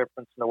all the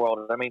difference in the world.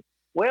 I mean,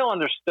 Whale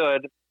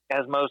understood,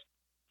 as most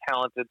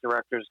talented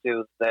directors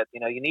do, that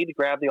you need to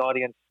grab the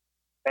audience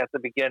at the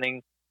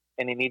beginning,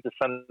 and you need to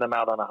send them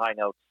out on a high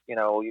note.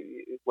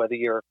 Whether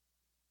you're,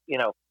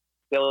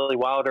 Billy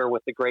Wilder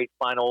with the great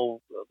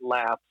final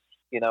laughs,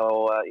 in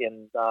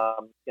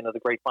the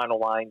great final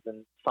lines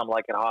and Some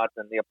Like It Hot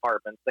and The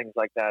Apartment, things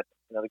like that.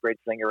 The great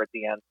zinger at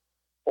the end,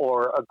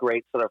 or a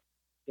great sort of,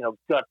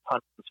 gut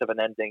punch of an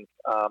ending.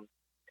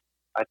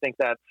 I think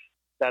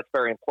that's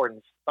very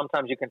important.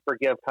 Sometimes you can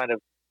forgive kind of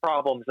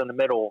problems in the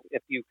middle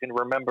if you can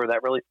remember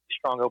that really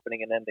strong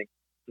opening and ending.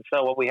 And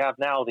so what we have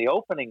now, the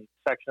opening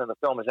section of the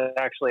film, is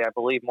actually, I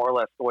believe, more or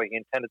less the way he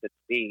intended it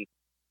to be.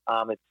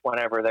 It's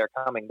whenever they're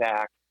coming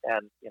back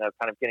and,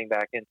 kind of getting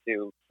back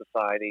into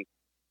society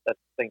that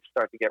things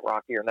start to get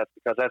rockier. And that's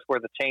because that's where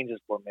the changes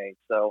were made.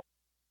 So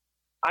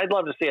I'd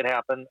love to see it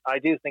happen. I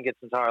do think it's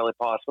entirely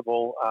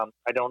possible.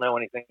 I don't know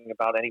anything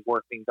about any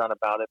work being done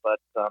about it, but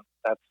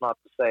that's not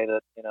to say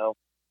that,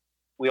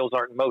 wheels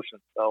aren't in motion.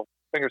 So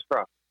fingers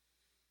crossed.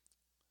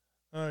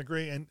 I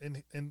agree.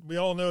 And we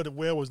all know that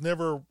Whale was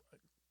never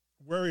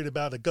worried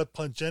about a gut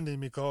punch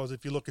ending, because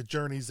if you look at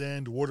Journey's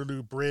End,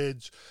 Waterloo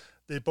Bridge,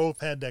 they both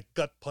had that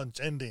gut punch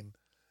ending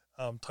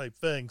type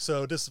thing.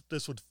 So this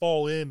would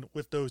fall in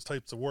with those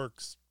types of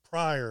works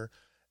prior,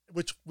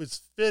 which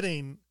was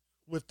fitting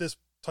with this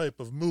type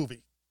of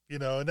movie,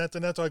 and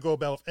that's how I go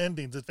about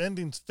endings. If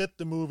endings fit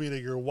the movie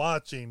that you're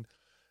watching,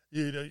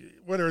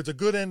 whether it's a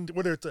good end,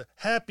 whether it's a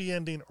happy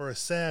ending or a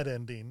sad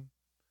ending,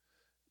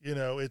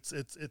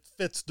 it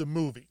fits the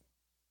movie.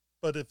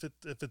 But if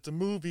it's a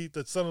movie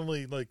that's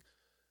suddenly like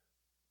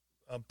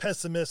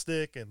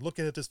pessimistic and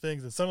looking at these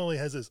things and suddenly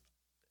has this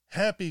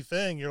happy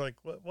thing, you're like,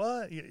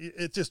 what?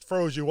 It just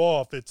throws you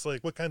off. It's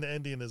like, what kind of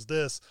ending is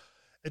this?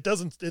 It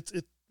doesn't.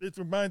 It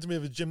reminds me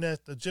of a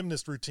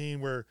gymnast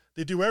routine where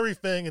they do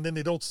everything and then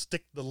they don't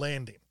stick the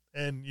landing.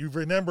 And you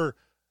remember,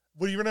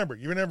 what do you remember?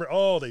 You remember,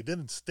 oh, they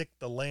didn't stick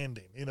the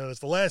landing. It's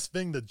the last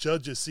thing the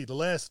judges see, the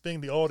last thing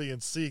the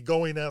audience see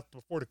going out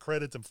before the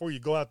credits and before you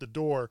go out the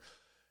door.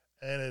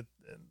 And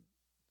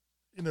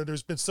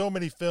there's been so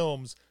many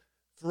films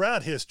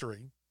throughout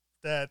history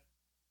that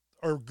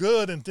are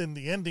good, and then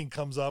the ending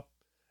comes up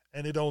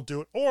and they don't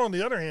do it. Or on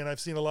the other hand, I've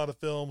seen a lot of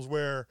films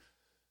where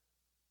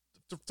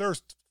the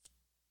first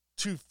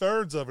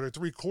 2/3 of it or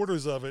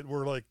 3/4 of it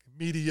were like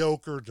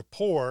mediocre to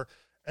poor,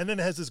 and then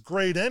it has this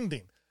great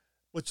ending,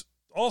 which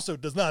also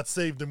does not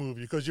save the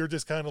movie, because you're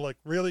just kind of like,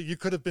 really? You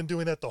could have been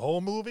doing that the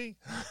whole movie?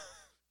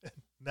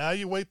 Now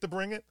you wait to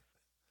bring it?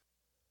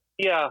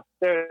 Yeah,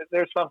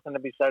 there's something to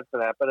be said for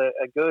that, but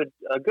a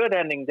good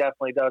ending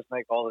definitely does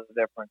make all the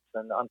difference.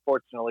 And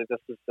unfortunately, this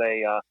is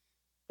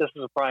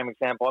a prime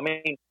example. I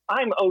mean,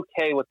 I'm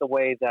okay with the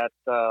way that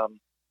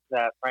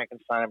that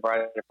Frankenstein and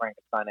Bride of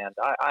Frankenstein end.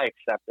 I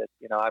accept it.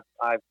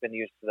 I've been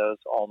used to those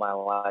all my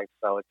life,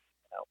 so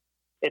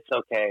it's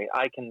okay.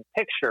 I can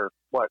picture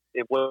what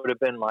it would have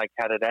been like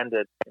had it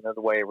ended,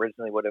 the way it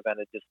originally would have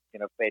ended, just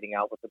fading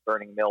out with the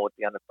burning mill at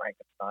the end of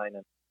Frankenstein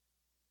and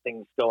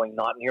things going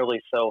not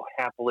nearly so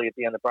happily at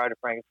the end of Bride of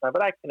Frankenstein,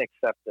 but I can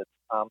accept it.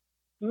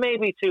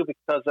 Maybe, too,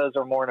 because those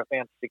are more in a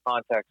fantasy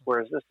context,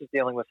 whereas this is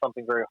dealing with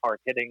something very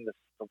hard-hitting. This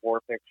is a war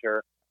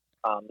picture.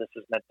 This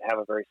is meant to have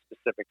a very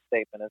specific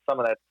statement, and some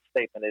of that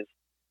statement is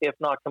if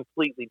not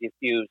completely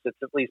diffused,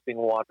 it's at least being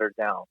watered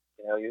down.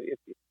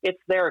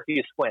 It's there if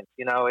you squint.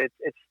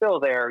 It's still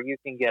there. You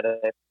can get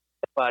it,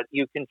 but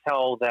you can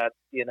tell that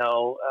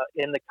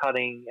in the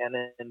cutting and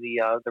in the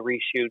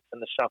reshoots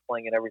and the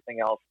shuffling and everything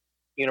else,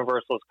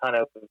 Universal's kind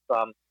of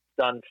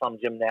done some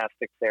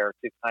gymnastics there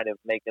to kind of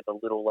make it a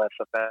little less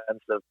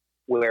offensive,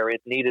 where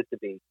it needed to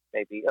be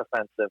maybe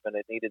offensive, and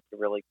it needed to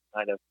really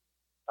kind of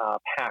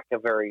pack a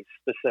very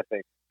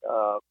specific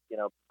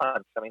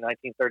punch. I mean,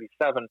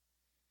 1937.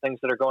 Things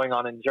that are going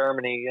on in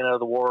Germany,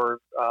 the war,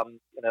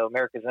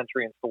 America's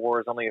entry into the war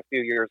is only a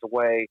few years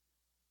away.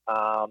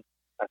 I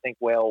think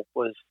Whale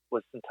was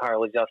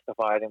entirely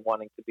justified in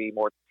wanting to be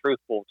more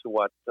truthful to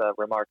what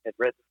Remarque had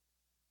written.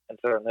 And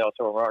certainly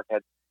also Remarque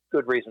had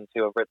good reason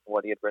to have written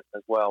what he had written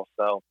as well.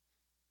 So,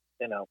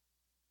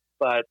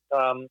 but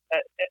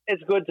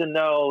it's good to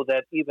know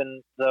that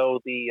even though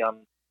the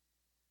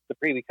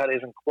preview cut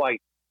isn't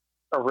quite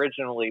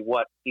originally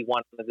what he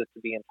wanted it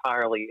to be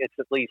entirely, it's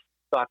at least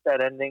got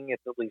that ending. It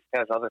at least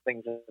has other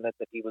things in it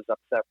that he was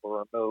upset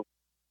were removed.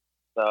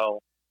 So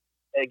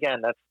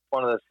again, that's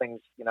one of those things.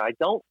 I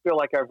don't feel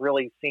like I've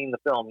really seen the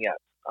film yet.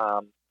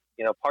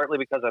 Partly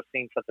because I've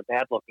seen such a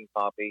bad-looking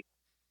copy,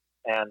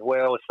 and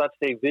Whale is such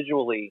a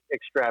visually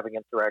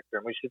extravagant director.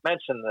 And we should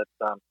mention that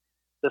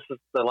this is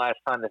the last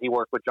time that he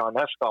worked with John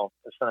Meschkow,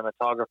 the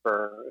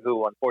cinematographer,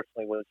 who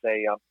unfortunately was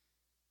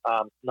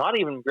not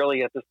even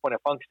really at this point a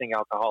functioning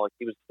alcoholic.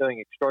 He was doing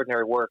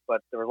extraordinary work,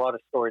 but there were a lot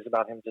of stories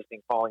about him just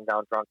being falling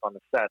down drunk on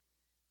the set,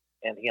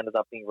 and he ended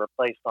up being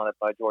replaced on it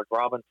by George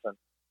Robinson,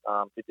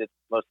 who did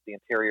most of the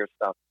interior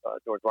stuff.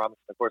 George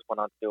Robinson, of course, went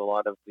on to do a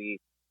lot of the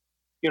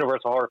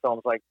Universal horror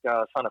films like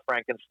Son of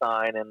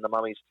Frankenstein and The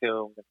Mummy's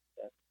Tomb and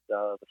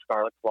The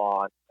Scarlet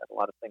Claw and a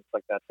lot of things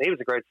like that. So he was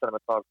a great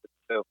cinematographer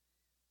too.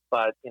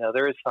 But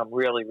there is some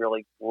really,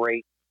 really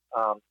great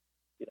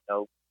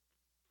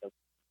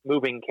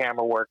moving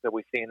camera work that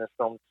we see in this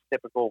film,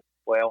 typical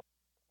Whale,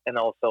 and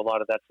also a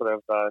lot of that sort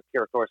of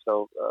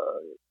chiaroscuro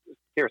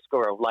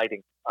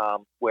lighting,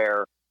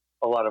 where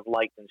a lot of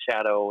light and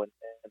shadow and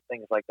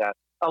things like that.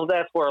 Oh,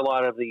 that's where a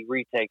lot of the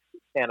retakes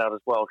stand out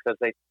as well, because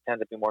they tend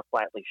to be more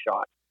flatly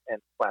shot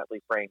and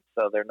flatly framed,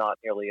 so they're not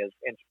nearly as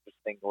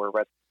interesting or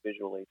arresting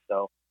visually.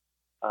 So,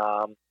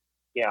 I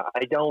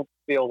don't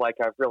feel like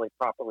I've really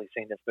properly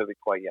seen this movie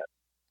quite yet.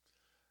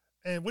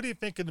 And what do you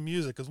think of the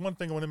music? Because one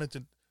thing I want to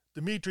mention,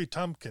 Dmitri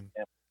Tiomkin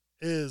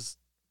is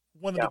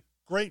one of the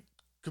great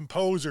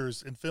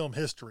composers in film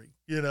history,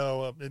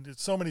 and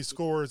so many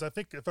scores. I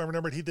think if I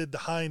remember, he did The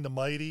High and the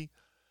Mighty,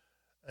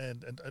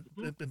 and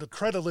the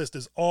credit list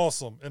is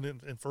awesome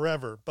and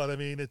forever. But I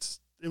mean, this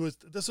was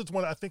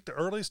one, I think the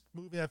earliest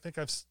movie I think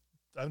I've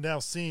now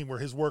seen where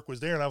his work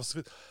was there. And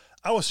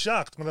I was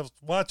shocked when I was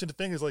watching the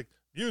thing. It's like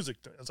music.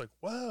 I was like,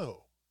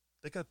 whoa,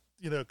 they got,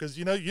 cause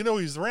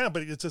he's around,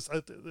 but it's just,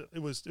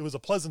 it was a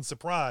pleasant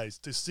surprise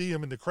to see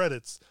him in the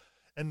credits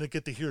and to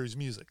get to hear his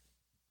music.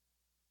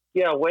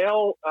 Yeah.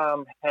 Whale,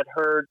 had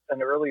heard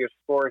an earlier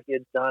score he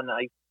had done.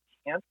 I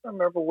can't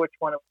remember which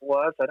one it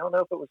was. I don't know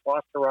if it was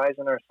Lost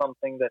Horizon or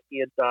something that he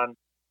had done.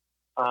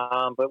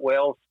 But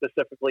Whale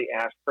specifically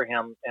asked for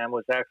him and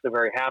was actually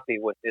very happy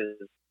with his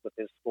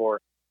score.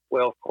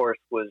 Whale, of course,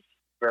 was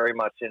very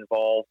much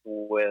involved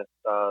with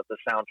the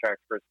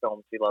soundtracks for his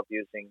films. He loved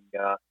using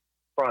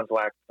Franz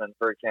Waxman,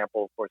 for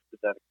example. Of course,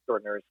 did that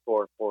extraordinary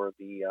score for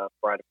the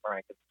Bride of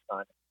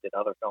Frankenstein. Did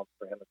other films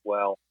for him as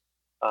well.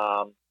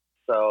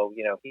 So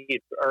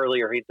he'd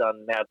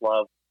done Mad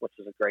Love, which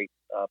is a great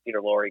Peter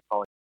Lorre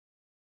Colin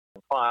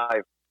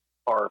Clive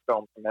horror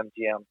film from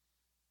MGM.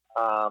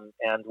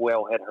 And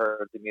Whale had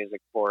heard the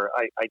music for,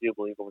 I do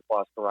believe it was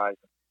Lost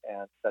Horizon,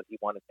 and said he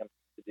wanted him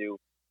to do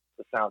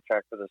the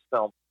soundtrack for this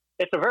film.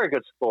 It's a very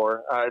good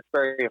score. It's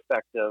very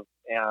effective,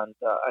 and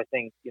I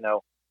think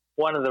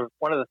one of the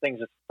things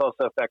that's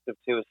also effective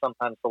too is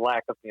sometimes the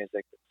lack of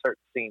music.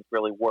 Certain scenes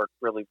really work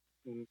really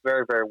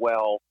very, very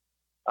well.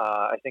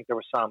 I think there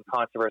was some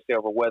controversy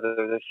over whether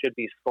there should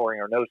be scoring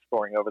or no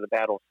scoring over the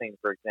battle scene,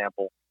 for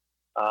example.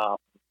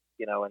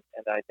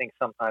 And I think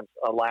sometimes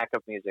a lack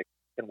of music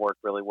can work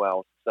really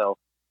well. So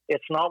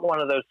it's not one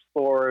of those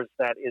scores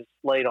that is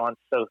laid on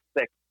so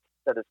thick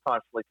that it's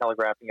constantly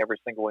telegraphing every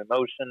single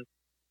emotion,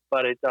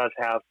 but it does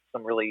have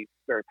some really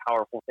very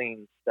powerful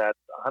themes that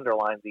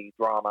underline the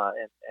drama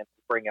and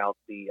bring out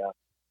the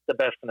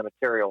best in the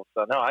material.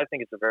 So no, I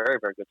think it's a very,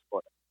 very good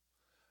score.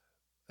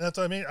 That's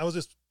what I mean.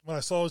 When I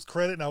saw his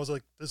credit, and I was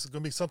like, this is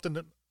going to be something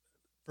that,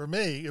 for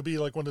me, it'd be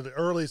like one of the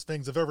earliest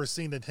things I've ever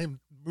seen in him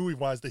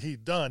movie-wise that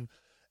he'd done.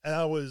 And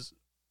I was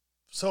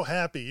so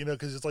happy,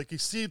 because it's like you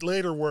see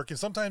later work, and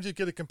sometimes you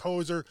get a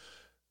composer,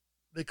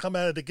 they come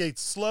out of the gate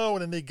slow,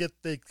 and then they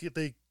get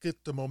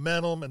the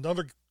momentum, and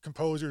other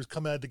composers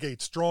come out of the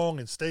gate strong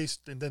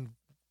and then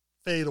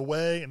fade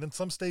away, and then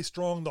some stay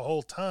strong the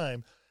whole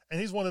time. And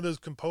he's one of those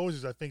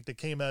composers, I think, that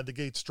came out of the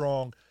gate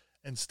strong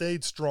and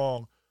stayed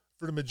strong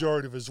for the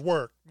majority of his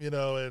work,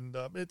 and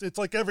it's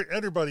like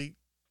everybody,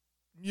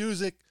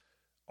 music,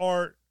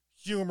 art,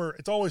 humor,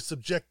 it's always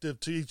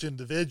subjective to each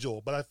individual,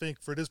 but I think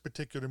for this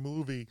particular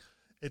movie,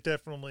 it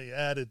definitely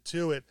added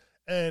to it.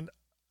 And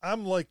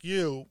I'm like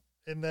you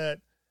in that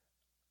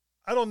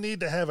I don't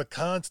need to have a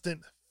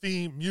constant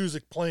theme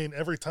music playing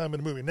every time in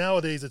a movie.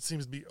 Nowadays, it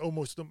seems to be a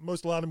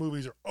lot of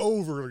movies are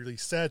overly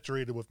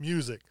saturated with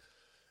music.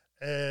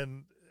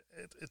 And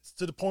it's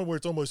to the point where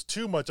it's almost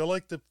too much. I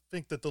like to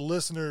think that the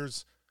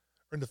listeners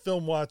and the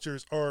film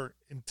watchers are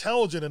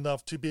intelligent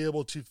enough to be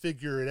able to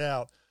figure it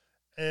out.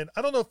 And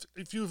I don't know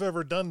if you've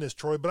ever done this,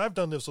 Troy, but I've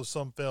done this with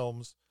some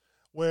films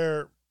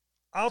where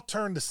I'll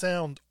turn the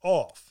sound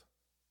off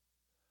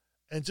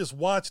and just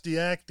watch the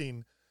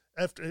acting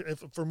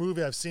for a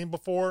movie I've seen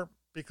before,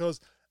 because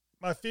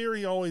my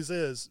theory always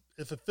is,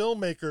 if a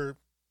filmmaker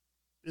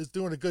is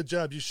doing a good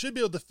job, you should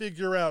be able to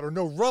figure out or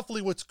know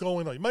roughly what's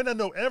going on. You might not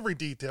know every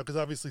detail, because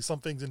obviously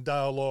some things in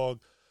dialogue,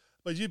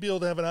 but you'd be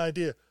able to have an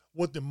idea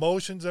what the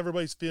emotions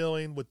everybody's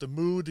feeling, what the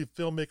mood the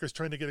filmmaker's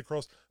trying to get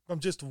across from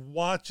just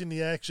watching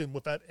the action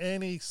without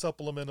any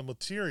supplemental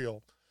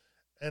material.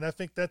 And I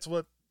think that's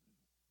what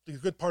the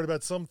good part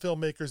about some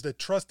filmmakers, that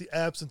trust the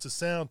absence of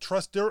sound,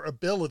 trust their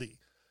ability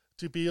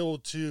to be able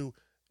to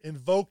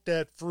invoke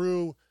that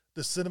through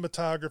the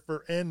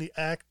cinematographer and the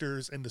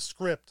actors and the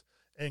script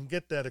and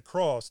get that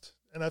across.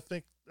 And I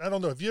think, I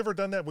don't know, have you ever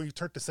done that where you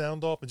turned the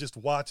sound off and just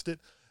watched it,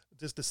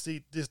 just to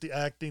see just the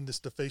acting,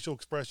 just the facial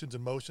expressions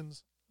and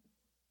motions?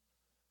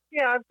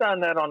 Yeah, I've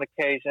done that on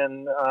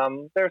occasion.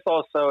 There's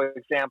also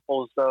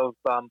examples of,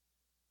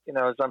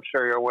 as I'm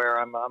sure you're aware,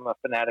 I'm a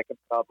fanatic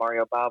of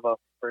Mario Bava,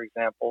 for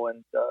example,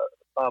 and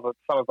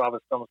some of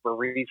Bava's films were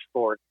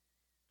rescored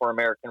for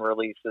American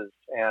releases,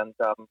 and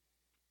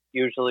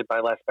usually by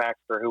Les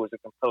Baxter, who was a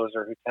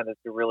composer who tended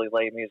to really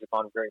lay music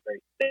on very,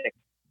 very thick,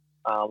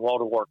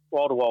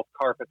 wall-to-wall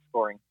carpet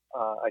scoring,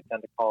 I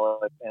tend to call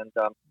it, and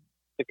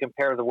to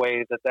compare the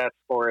way that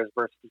score is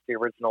versus the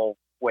original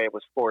way it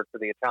was scored for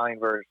the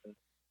Italian version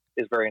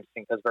is very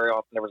interesting, because very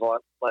often there was a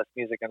lot less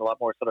music and a lot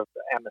more sort of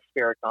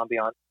atmospheric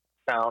ambient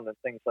sound and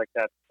things like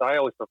that. So I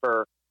always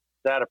prefer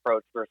that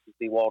approach versus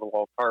the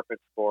wall-to-wall carpet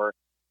score.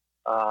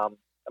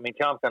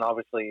 Tompkins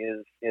obviously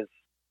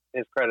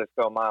his credits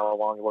go a mile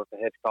long. He worked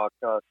with Hitchcock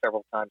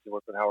several times. He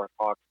worked with Howard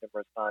Hawks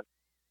numerous times.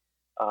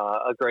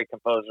 A great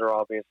composer,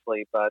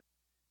 obviously, but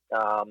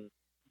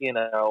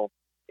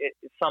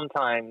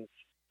sometimes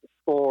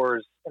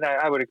scores, and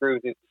I would agree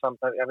with you.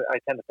 Sometimes I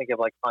tend to think of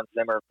like Hans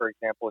Zimmer, for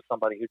example, as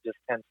somebody who just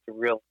tends to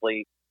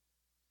really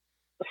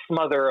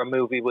smother a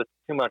movie with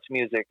too much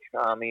music.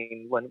 I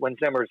mean, when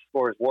Zimmer's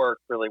scores work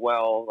really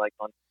well, like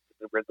on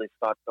the Ridley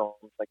Scott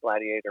films like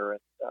Gladiator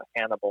and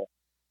Hannibal,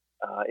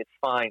 it's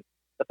fine.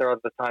 But there are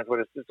other times where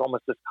it's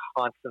almost this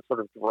constant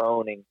sort of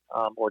droning.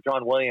 Or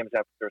John Williams,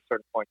 after a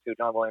certain point too.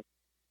 John Williams,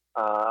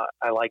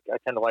 I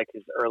tend to like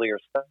his earlier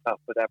stuff,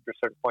 but after a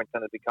certain point,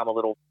 tend to become a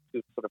little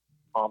too sort of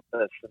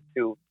pompous and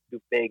too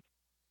big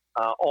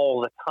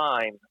all the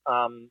time.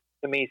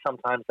 To me,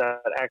 sometimes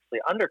that actually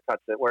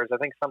undercuts it. Whereas I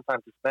think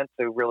sometimes it's meant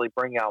to really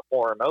bring out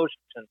more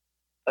emotion.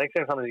 I think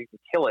sometimes you can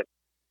kill it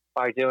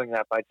by doing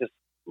that, by just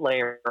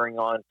layering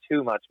on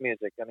too much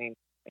music. I mean,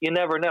 you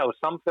never know.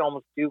 Some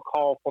films do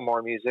call for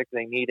more music;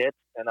 they need it,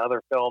 and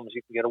other films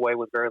you can get away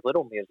with very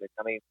little music.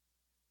 I mean,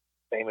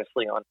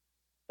 famously on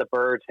The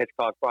Birds,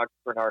 Hitchcock brought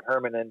Bernard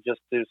Herrmann in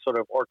just to sort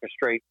of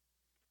orchestrate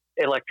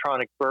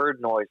electronic bird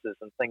noises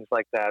and things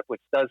like that,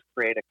 which does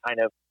create a kind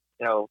of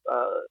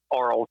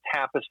oral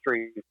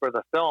tapestry for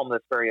the film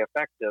that's very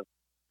effective,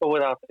 but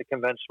without the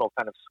conventional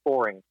kind of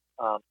scoring.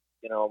 A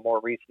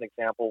more recent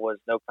example was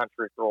No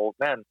Country for Old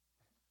Men,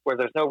 where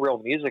there's no real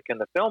music in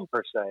the film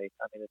per se.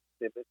 I mean,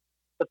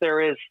 but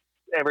there is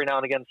every now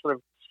and again sort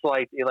of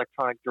slight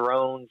electronic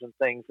drones and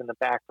things in the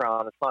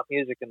background. It's not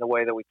music in the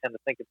way that we tend to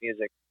think of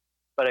music,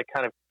 but it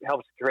kind of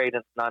helps create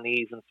an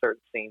unease in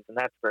certain scenes, and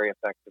that's very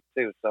effective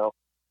too. So,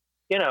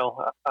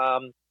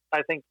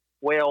 I think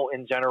Whale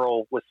in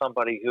general was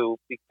somebody who,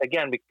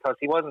 again, because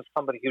he wasn't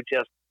somebody who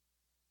just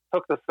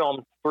took the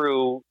film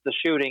through the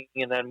shooting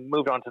and then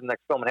moved on to the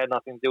next film and had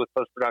nothing to do with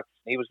post-production.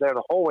 He was there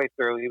the whole way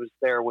through. He was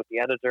there with the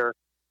editor.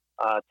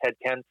 Ted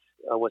Kent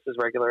was his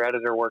regular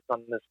editor, worked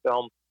on this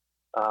film.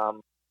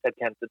 Ted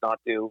Kent did not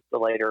do the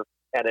later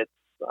edits.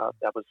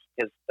 That was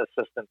his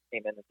assistant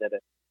came in and did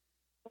it.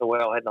 The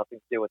Whale had nothing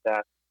to do with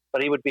that.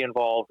 But he would be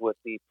involved with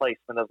the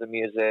placement of the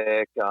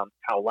music,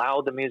 how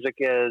loud the music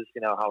is,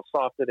 how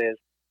soft it is.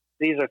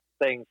 These are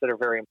things that are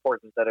very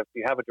important, that if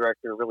you have a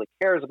director who really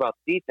cares about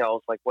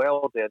details like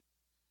Whale did,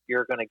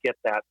 you're going to get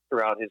that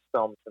throughout his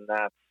films. And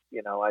that's,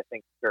 I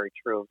think very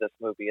true of this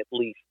movie, at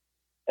least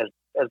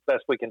as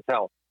best we can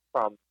tell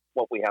from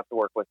what we have to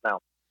work with now.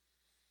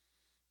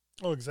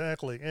 Oh,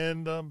 exactly.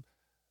 And do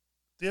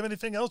you have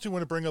anything else you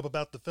want to bring up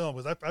about the film?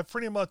 Because I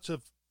pretty much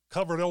have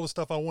covered all the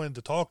stuff I wanted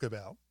to talk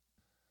about.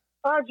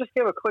 I'll just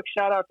give a quick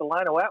shout out to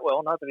Lionel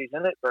Atwill. Not that he's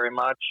in it very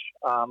much,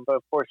 but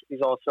of course he's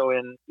also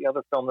in the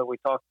other film that we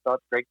talked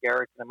about, Great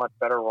Garrick, in a much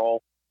better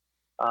role.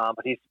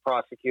 But he's the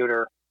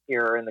prosecutor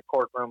here in the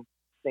courtroom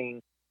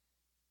scene.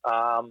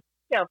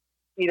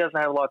 He doesn't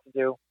have a lot to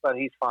do, but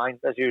he's fine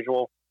as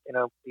usual.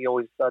 He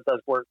always does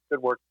good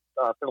work,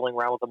 fiddling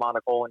around with the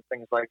monocle and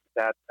things like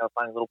that.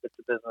 Finding little bits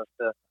of business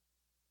to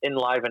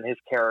enliven his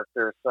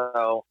character.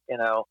 So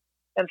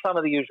and some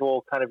of the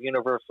usual kind of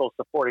universal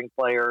supporting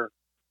player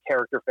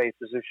character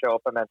faces who show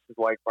up. I mentioned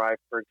Dwight Frye,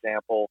 for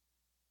example.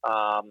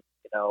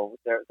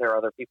 There are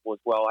other people as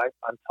well.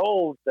 I'm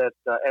told that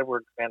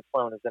Edward Van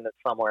Sloan is in it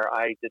somewhere.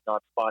 I did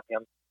not spot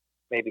him.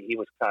 Maybe he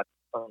was cut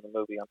from the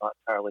movie. I'm not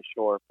entirely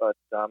sure. But,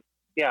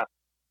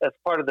 that's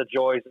part of the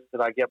joys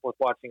that I get with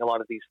watching a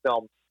lot of these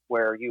films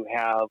where you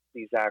have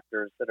these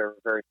actors that are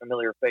very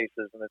familiar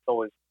faces, and it's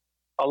always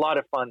a lot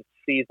of fun to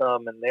see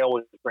them, and they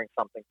always bring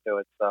something to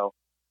it. So,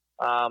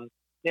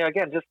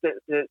 again, just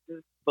to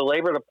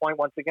belabor the point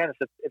once again,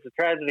 it's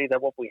a tragedy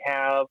that what we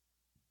have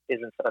is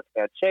in such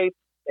bad shape.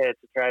 It's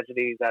a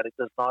tragedy that it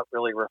does not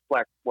really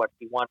reflect what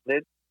he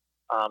wanted.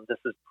 This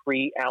is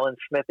pre-Alan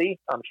Smithy.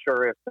 I'm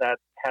sure if that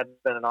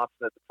hadn't been an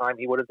option at the time,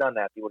 he would have done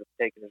that. He would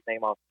have taken his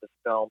name off this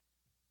film.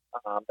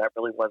 That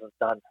really wasn't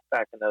done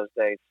back in those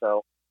days.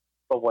 So,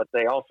 but what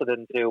they also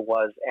didn't do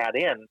was add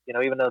in,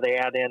 even though they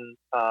add in,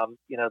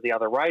 the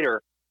other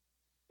writer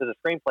to the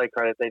screenplay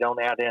credit, they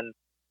don't add in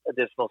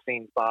additional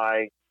scenes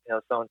by,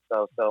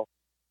 so-and-so. So,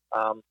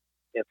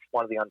 it's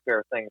one of the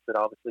unfair things that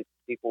obviously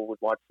people would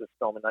watch this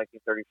film in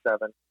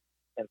 1937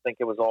 and think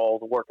it was all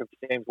the work of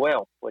James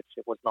Whale, which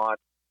it was not.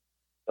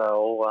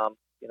 So,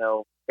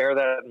 bear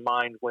that in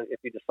mind if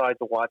you decide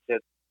to watch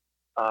it.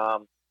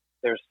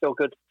 There's still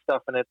good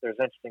stuff in it. There's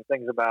interesting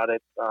things about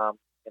it.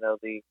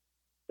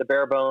 The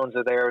bare bones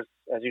are there,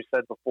 as you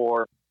said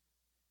before.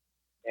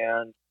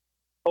 And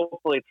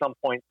hopefully at some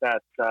point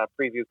that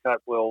preview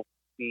cut will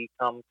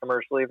become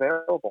commercially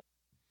available.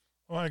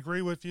 Well, I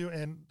agree with you.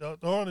 And the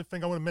only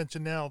thing I want to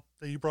mention now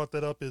that you brought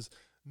that up is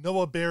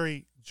Noah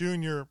Berry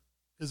Jr.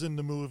 is in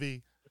the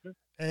movie. Mm-hmm.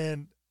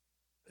 And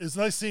it's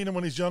nice seeing him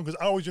when he's young, because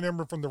I always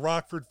remember from the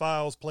Rockford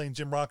Files playing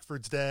Jim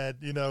Rockford's dad,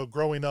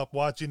 growing up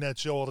watching that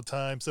show all the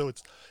time. So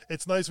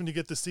it's nice when you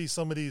get to see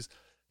some of these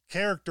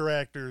character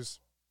actors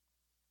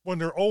when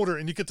they're older,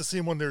 and you get to see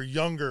them when they're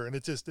younger. And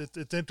it's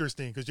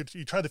interesting because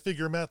you try to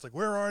figure them out. It's like,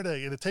 where are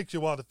they? And it takes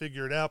you a while to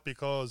figure it out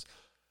because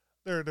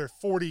they're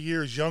 40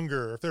 years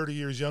younger or 30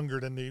 years younger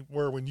than they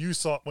were when you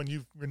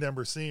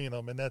remember seeing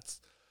them. And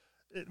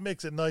it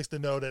makes it nice to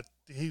know that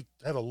he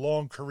had a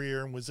long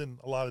career and was in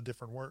a lot of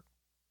different work.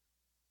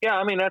 Yeah,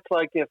 I mean, that's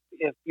like if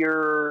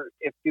you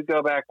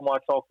go back and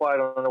watch All Quiet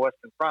on the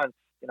Western Front,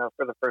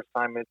 for the first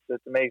time,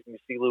 it's amazing to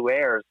see Lew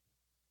Ayres.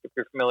 If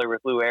you're familiar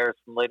with Lew Ayres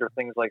from later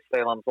things like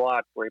Salem's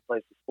Lot, where he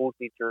plays the school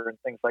teacher and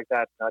things like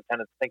that, I tend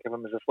to think of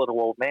him as this little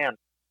old man.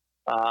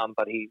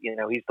 But he's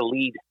the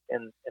lead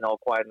in All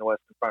Quiet on the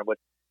Western Front. But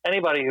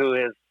anybody who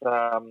is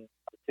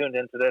tuned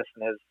into this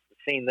and has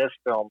seen this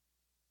film,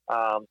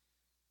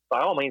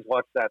 by all means,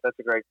 watch that. That's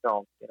a great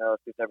film.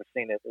 If you've never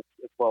seen it,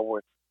 it's well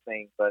worth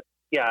seeing. But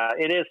yeah,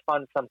 it is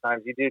fun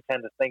sometimes. You do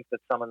tend to think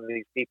that some of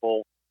these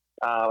people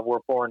were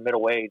born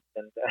middle-aged,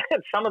 and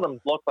some of them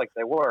look like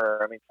they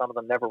were. I mean, some of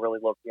them never really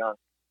looked young.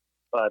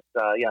 But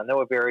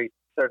Noah Berry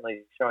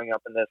certainly showing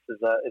up in this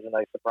is a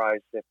nice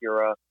surprise if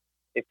you're a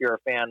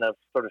fan of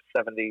sort of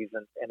 70s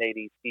and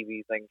 80s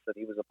TV things that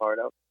he was a part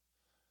of.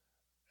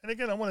 And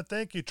again, I want to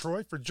thank you,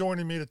 Troy, for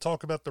joining me to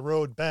talk about The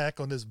Road Back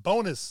on this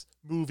bonus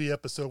movie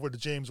episode with the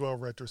James Whale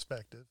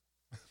retrospective.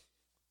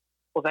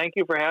 Well, thank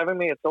you for having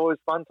me. It's always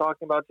fun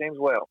talking about James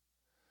Whale.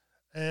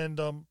 And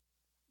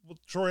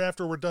Troy,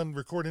 after we're done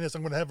recording this,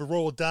 I'm going to have a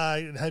roll of die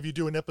and have you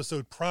do an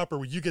episode proper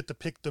where you get to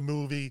pick the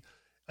movie,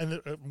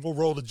 and we'll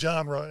roll the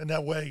genre. And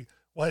that way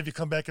we'll have you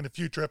come back in a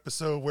future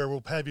episode where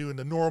we'll have you in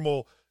the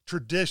normal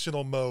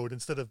traditional mode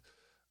instead of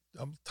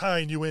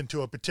tying you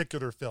into a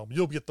particular film.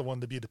 You'll get the one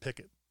to pick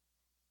it.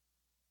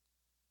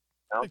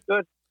 Sounds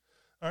good.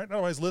 All right.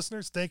 Otherwise,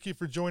 listeners, thank you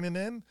for joining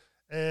in.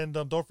 And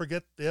don't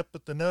forget the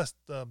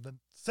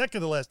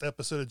second to last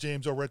episode of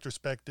James Whale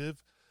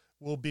Retrospective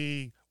will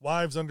be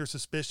Wives Under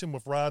Suspicion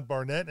with Rod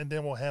Barnett, and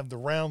then we'll have the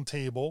round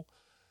table.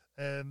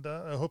 And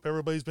I hope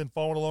everybody's been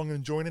following along and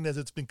enjoying it as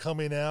it's been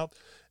coming out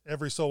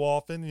every so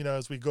often,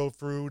 as we go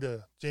through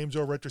the James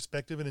Whale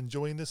Retrospective and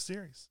enjoying this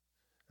series.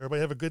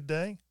 Everybody have a good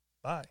day.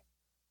 Bye.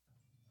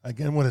 I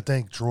again want to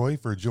thank Troy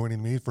for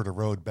joining me for The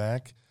Road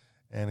Back.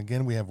 And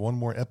again, we have one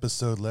more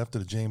episode left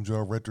of the James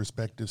Whale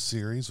Retrospective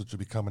series, which will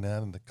be coming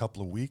out in a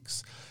couple of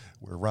weeks,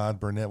 where Rod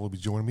Burnett will be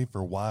joining me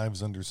for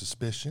Wives Under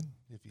Suspicion.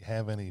 If you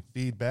have any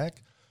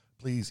feedback,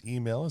 please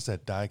email us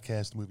at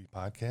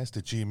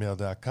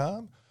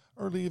diecastmoviepodcast@gmail.com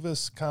or leave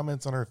us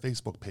comments on our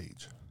Facebook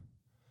page.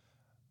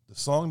 The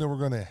song that we're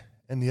going to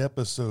end the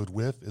episode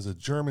with is a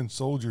German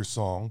soldier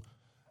song.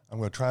 I'm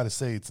going to try to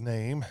say its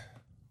name,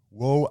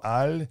 Wo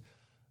all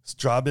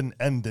Straben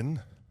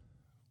enden,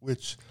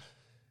 which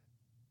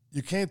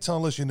you can't tell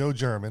unless you know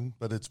German,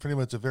 but it's pretty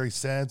much a very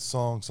sad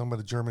song sung by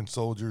the German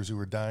soldiers who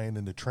were dying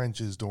in the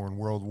trenches during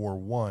World War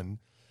I.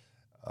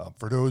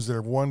 For those that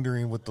are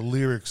wondering what the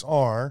lyrics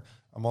are,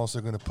 I'm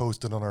also going to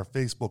post it on our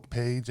Facebook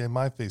page and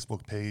my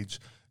Facebook page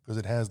because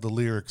it has the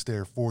lyrics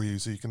there for you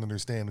so you can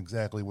understand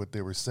exactly what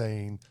they were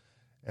saying.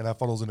 And I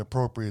thought it was an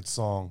appropriate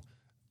song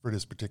for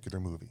this particular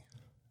movie.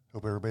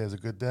 Hope everybody has a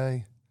good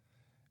day.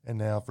 And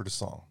now for the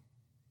song.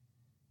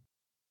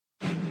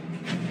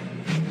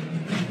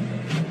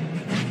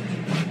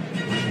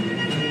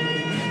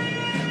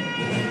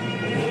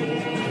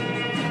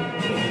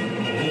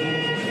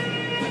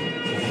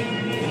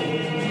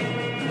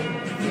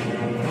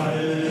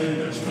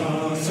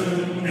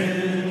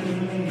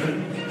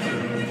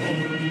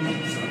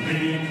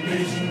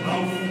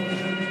 Stoff.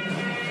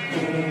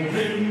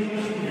 Wohin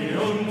wir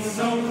uns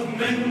auch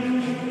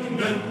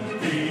wenden,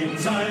 die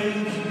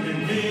Zeit im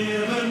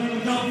leeren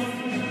Lauf.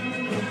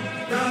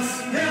 Das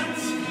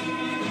Herz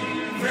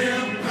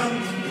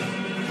verbrannt,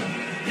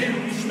 im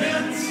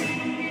Schmerz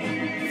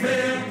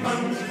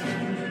verbannt,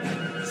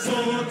 so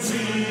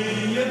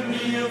ziehen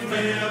wir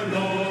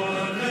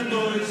verloren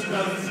durch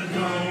das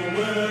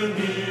graue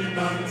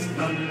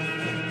Niemandsland.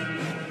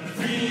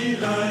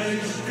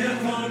 Vielleicht wird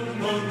von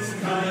uns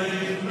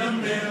keiner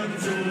mehr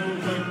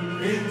zurück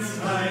ins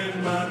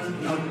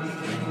Heimatland.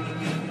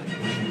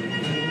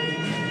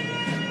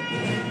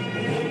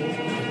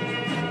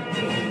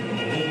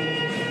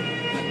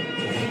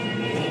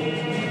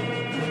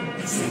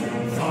 Zum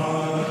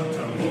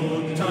Vater,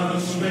 Mutter,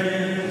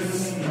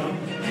 Schwester,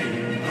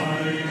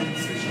 gemeint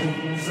sich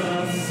unser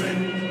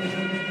Sinn.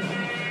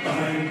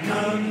 Beim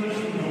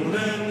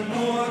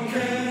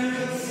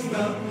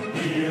Kanonenorchester,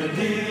 hier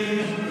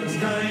gibt es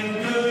kein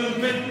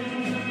Gewinn.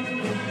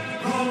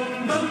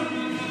 Hauptmann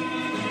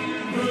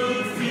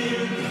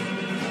befiehlt,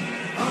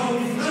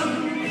 auf Rang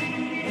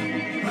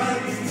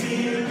als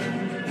Ziel,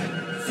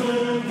 so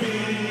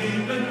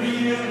geben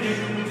wir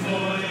in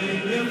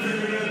Treue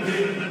für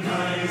den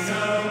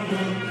Kaiser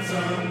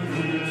unser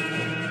Blut.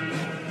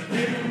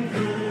 Im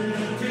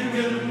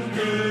blutigen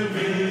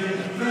Gewehr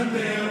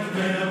der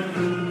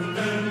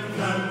verfluchten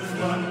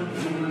Landsmann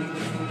tut.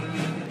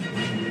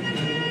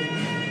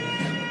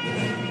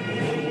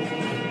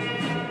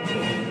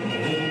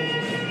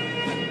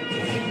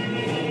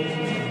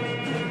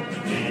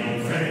 Die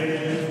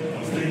Welt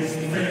aus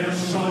Licht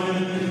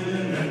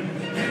verschollen,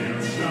 der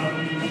Schlamm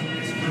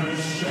ist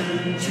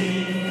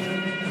knöcheltief.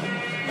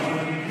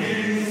 Man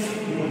ist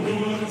nur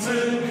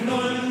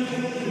Wurzelknollen,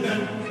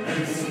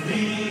 es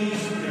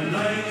liegt der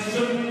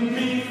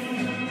Leichenbrief.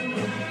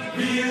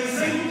 Wir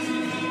sind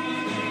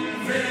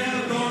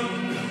verloren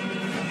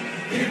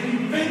im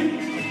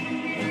Wind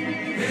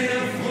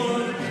der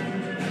Front,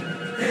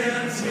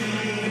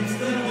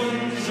 Herzliebste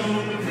und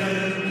schon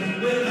brennt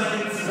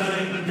bereits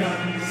sein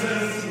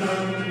ganzes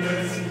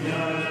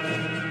Landesjahr.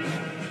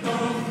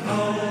 Doch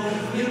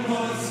auch im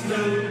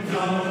Osten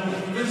glaub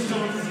ich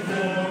uns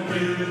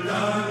Vorbild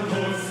an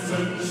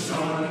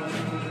Russenschau.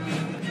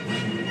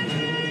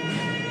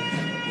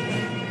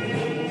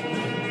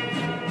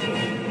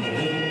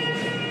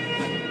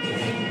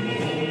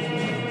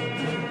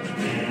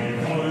 Die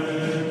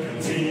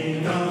Wolken ziehen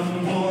nach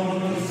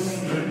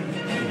Osten,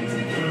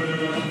 unsere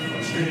Dörfer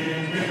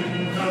stehen im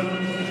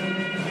Brand.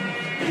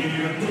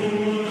 Wir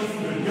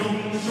durften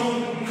jung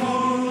schon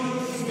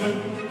kosten,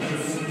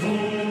 des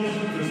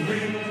Todes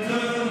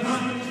linke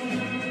Hand.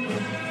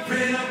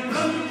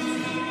 Verbrannt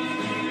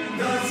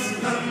das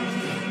Land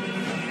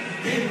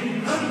in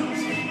Hand,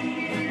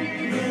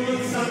 nur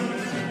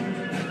Sand,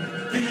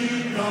 die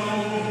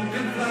Blau.